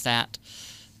shares that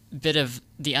bit of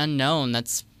the unknown.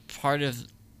 That's part of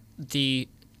the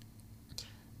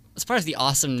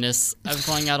awesomeness of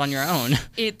going out on your own.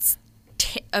 It's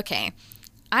okay.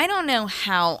 I don't know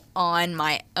how on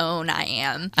my own I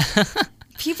am.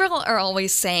 People are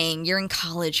always saying, you're in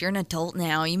college, you're an adult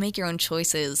now, you make your own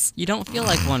choices. You don't feel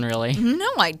like one, really. No,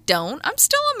 I don't. I'm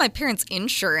still on my parents'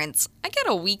 insurance. I get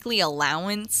a weekly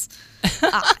allowance.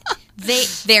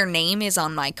 Their name is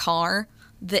on my car.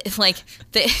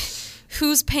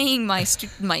 Who's paying my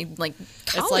college?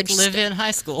 It's like live-in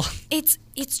high school. It's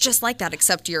just like that,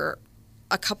 except you're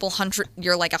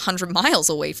you're like 100 miles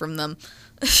away from them.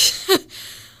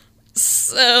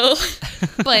 So,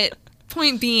 but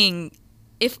point being,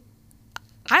 if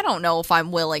I don't know if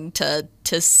I'm willing to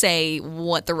say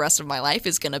what the rest of my life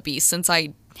is going to be since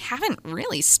I haven't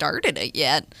really started it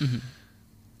yet.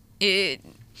 Mm-hmm.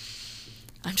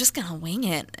 I'm just going to wing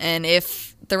it. And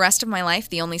if the rest of my life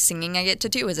the only singing I get to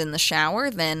do is in the shower,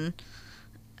 then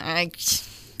I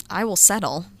will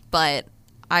settle. But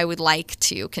I would like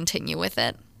to continue with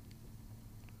it.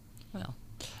 Well,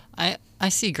 I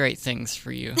see great things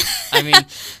for you. I mean,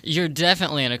 you're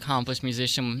definitely an accomplished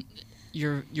musician.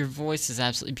 Your voice is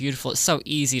absolutely beautiful. It's so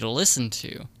easy to listen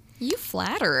to. You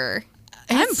flatterer.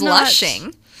 I'm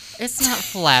blushing. It's not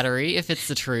flattery if it's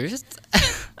the truth.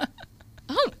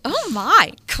 Oh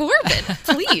my, Corbin,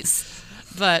 please.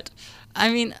 But, I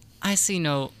mean, I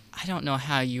don't know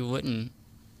how you wouldn't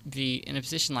be in a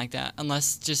position like that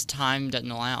unless just time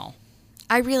doesn't allow.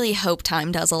 I really hope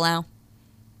time does allow.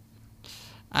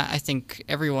 I think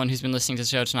everyone who's been listening to the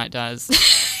show tonight does.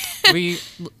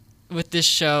 With this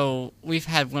show, we've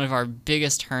had one of our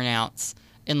biggest turnouts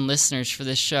in listeners for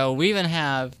this show. We even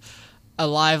have a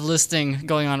live listing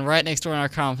going on right next door in our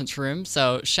conference room,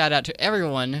 so shout out to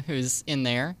everyone who's in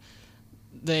there.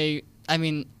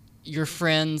 Your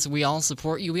friends, we all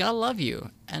support you, we all love you,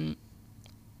 and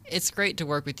it's great to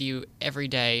work with you every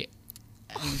day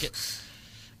and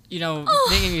being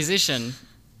a musician,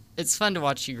 it's fun to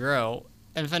watch you grow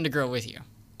and fun to grow with you.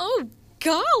 Oh,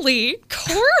 golly,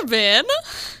 Corbin.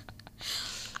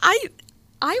 I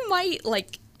might,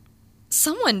 like,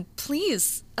 someone,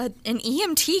 please, an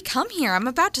EMT, come here. I'm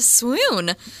about to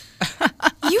swoon.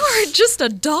 You are just a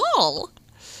doll.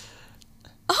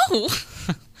 Oh.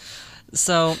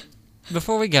 So,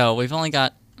 before we go, we've only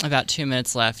got about 2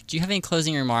 minutes left. Do you have any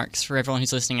closing remarks for everyone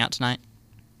who's listening out tonight?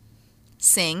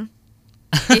 Sing.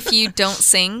 If you don't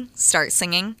sing, start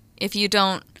singing. If you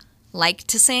don't like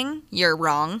to sing, you're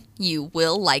wrong. You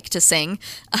will like to sing.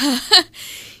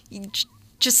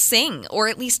 Just sing, or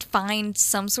at least find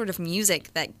some sort of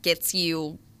music that gets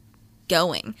you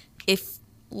going. If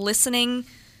listening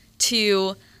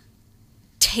to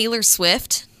Taylor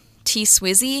Swift, T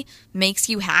Swizzy, makes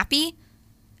you happy,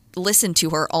 listen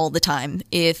to her all the time.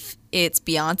 If it's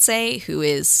Beyonce, who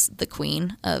is the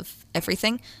queen of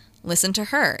everything, listen to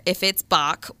her. If it's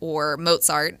Bach or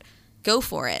Mozart, go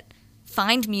for it.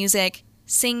 Find music,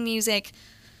 sing music,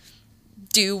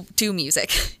 do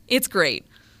music. It's great.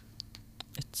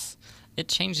 It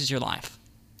changes your life.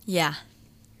 Yeah.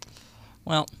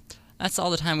 Well, that's all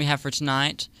the time we have for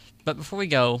tonight. But before we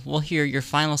go, we'll hear your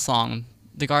final song,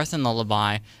 The Garthen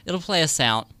Lullaby. It'll play us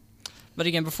out. But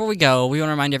again, before we go, we want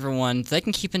to remind everyone they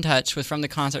can keep in touch with From the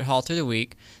Concert Hall through the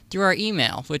week through our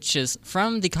email, which is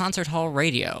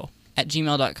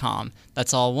fromtheconcerthallradio@gmail.com.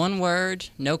 That's all one word,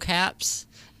 no caps,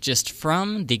 just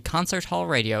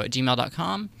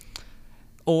fromtheconcerthallradio@gmail.com.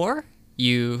 Or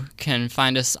you can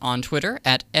find us on Twitter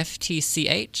at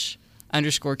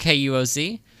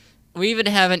FTCH_KUOZ. We even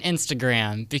have an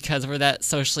Instagram because we're that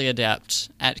socially adept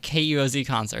at KUOZ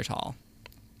Concert Hall.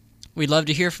 We'd love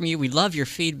to hear from you. We love your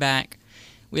feedback.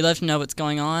 We love to know what's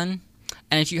going on.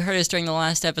 And if you heard us during the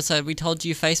last episode, we told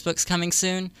you Facebook's coming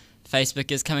soon. Facebook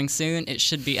is coming soon. It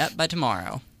should be up by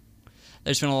tomorrow.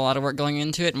 There's been a lot of work going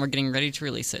into it, and we're getting ready to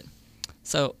release it.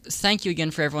 So thank you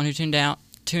again for everyone who tuned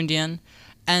in.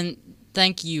 And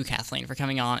thank you, Kathleen, for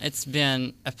coming on. It's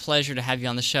been a pleasure to have you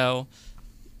on the show.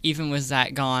 Even with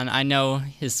Zach gone, I know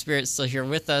his spirit's still here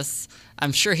with us.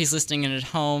 I'm sure he's listening in at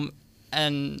home.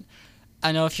 And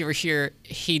I know if he were here,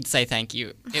 he'd say thank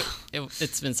you.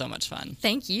 It's been so much fun.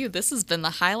 Thank you. This has been the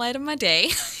highlight of my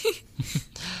day.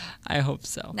 I hope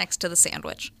so. Next to the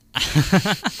sandwich.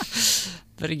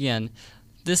 But again,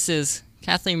 this is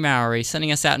Kathleen Mowery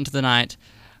sending us out into the night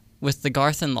with the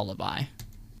Garthen Lullaby.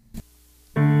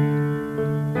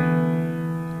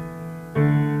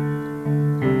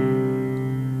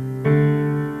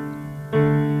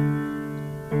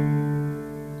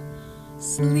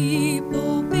 Sleep,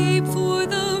 oh babe, for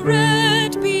the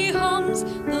red bee hums,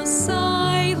 the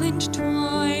silent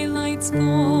twilight's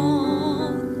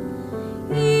fall.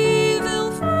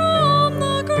 Evil from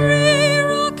the grey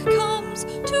rock comes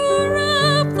to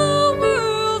wrap the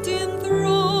world in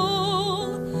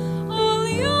thrall. All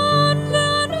yon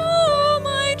then, oh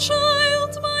my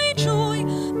child, my joy,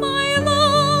 my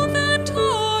love and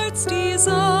heart's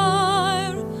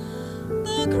desire,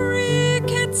 the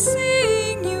crickets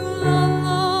sing you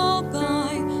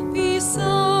lullaby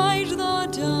beside the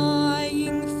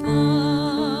dying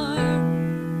fire.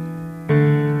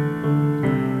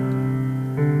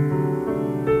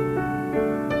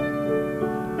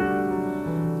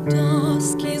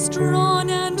 Dusk is drawn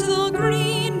and the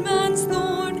green man's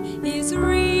thorn is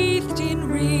wreathed in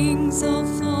rings of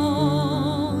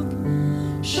fog.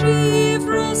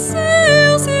 Shivra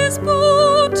sails his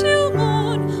boat till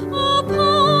morn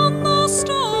upon the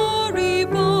starry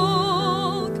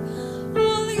bog.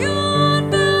 All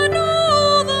yonder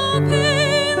know the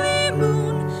pale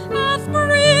moon hath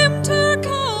brimmed her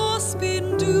cusp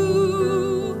in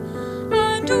dew,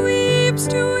 and weeps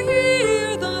to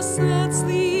hear the sad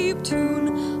sleep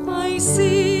tune I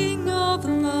sing of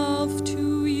love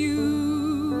to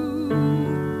you.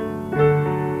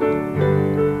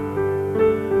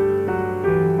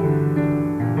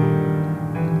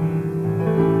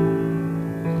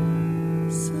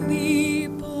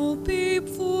 Sleep, oh babe,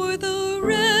 for the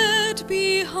red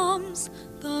bee hums,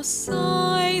 the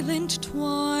silent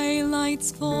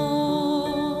twilight's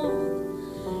fall.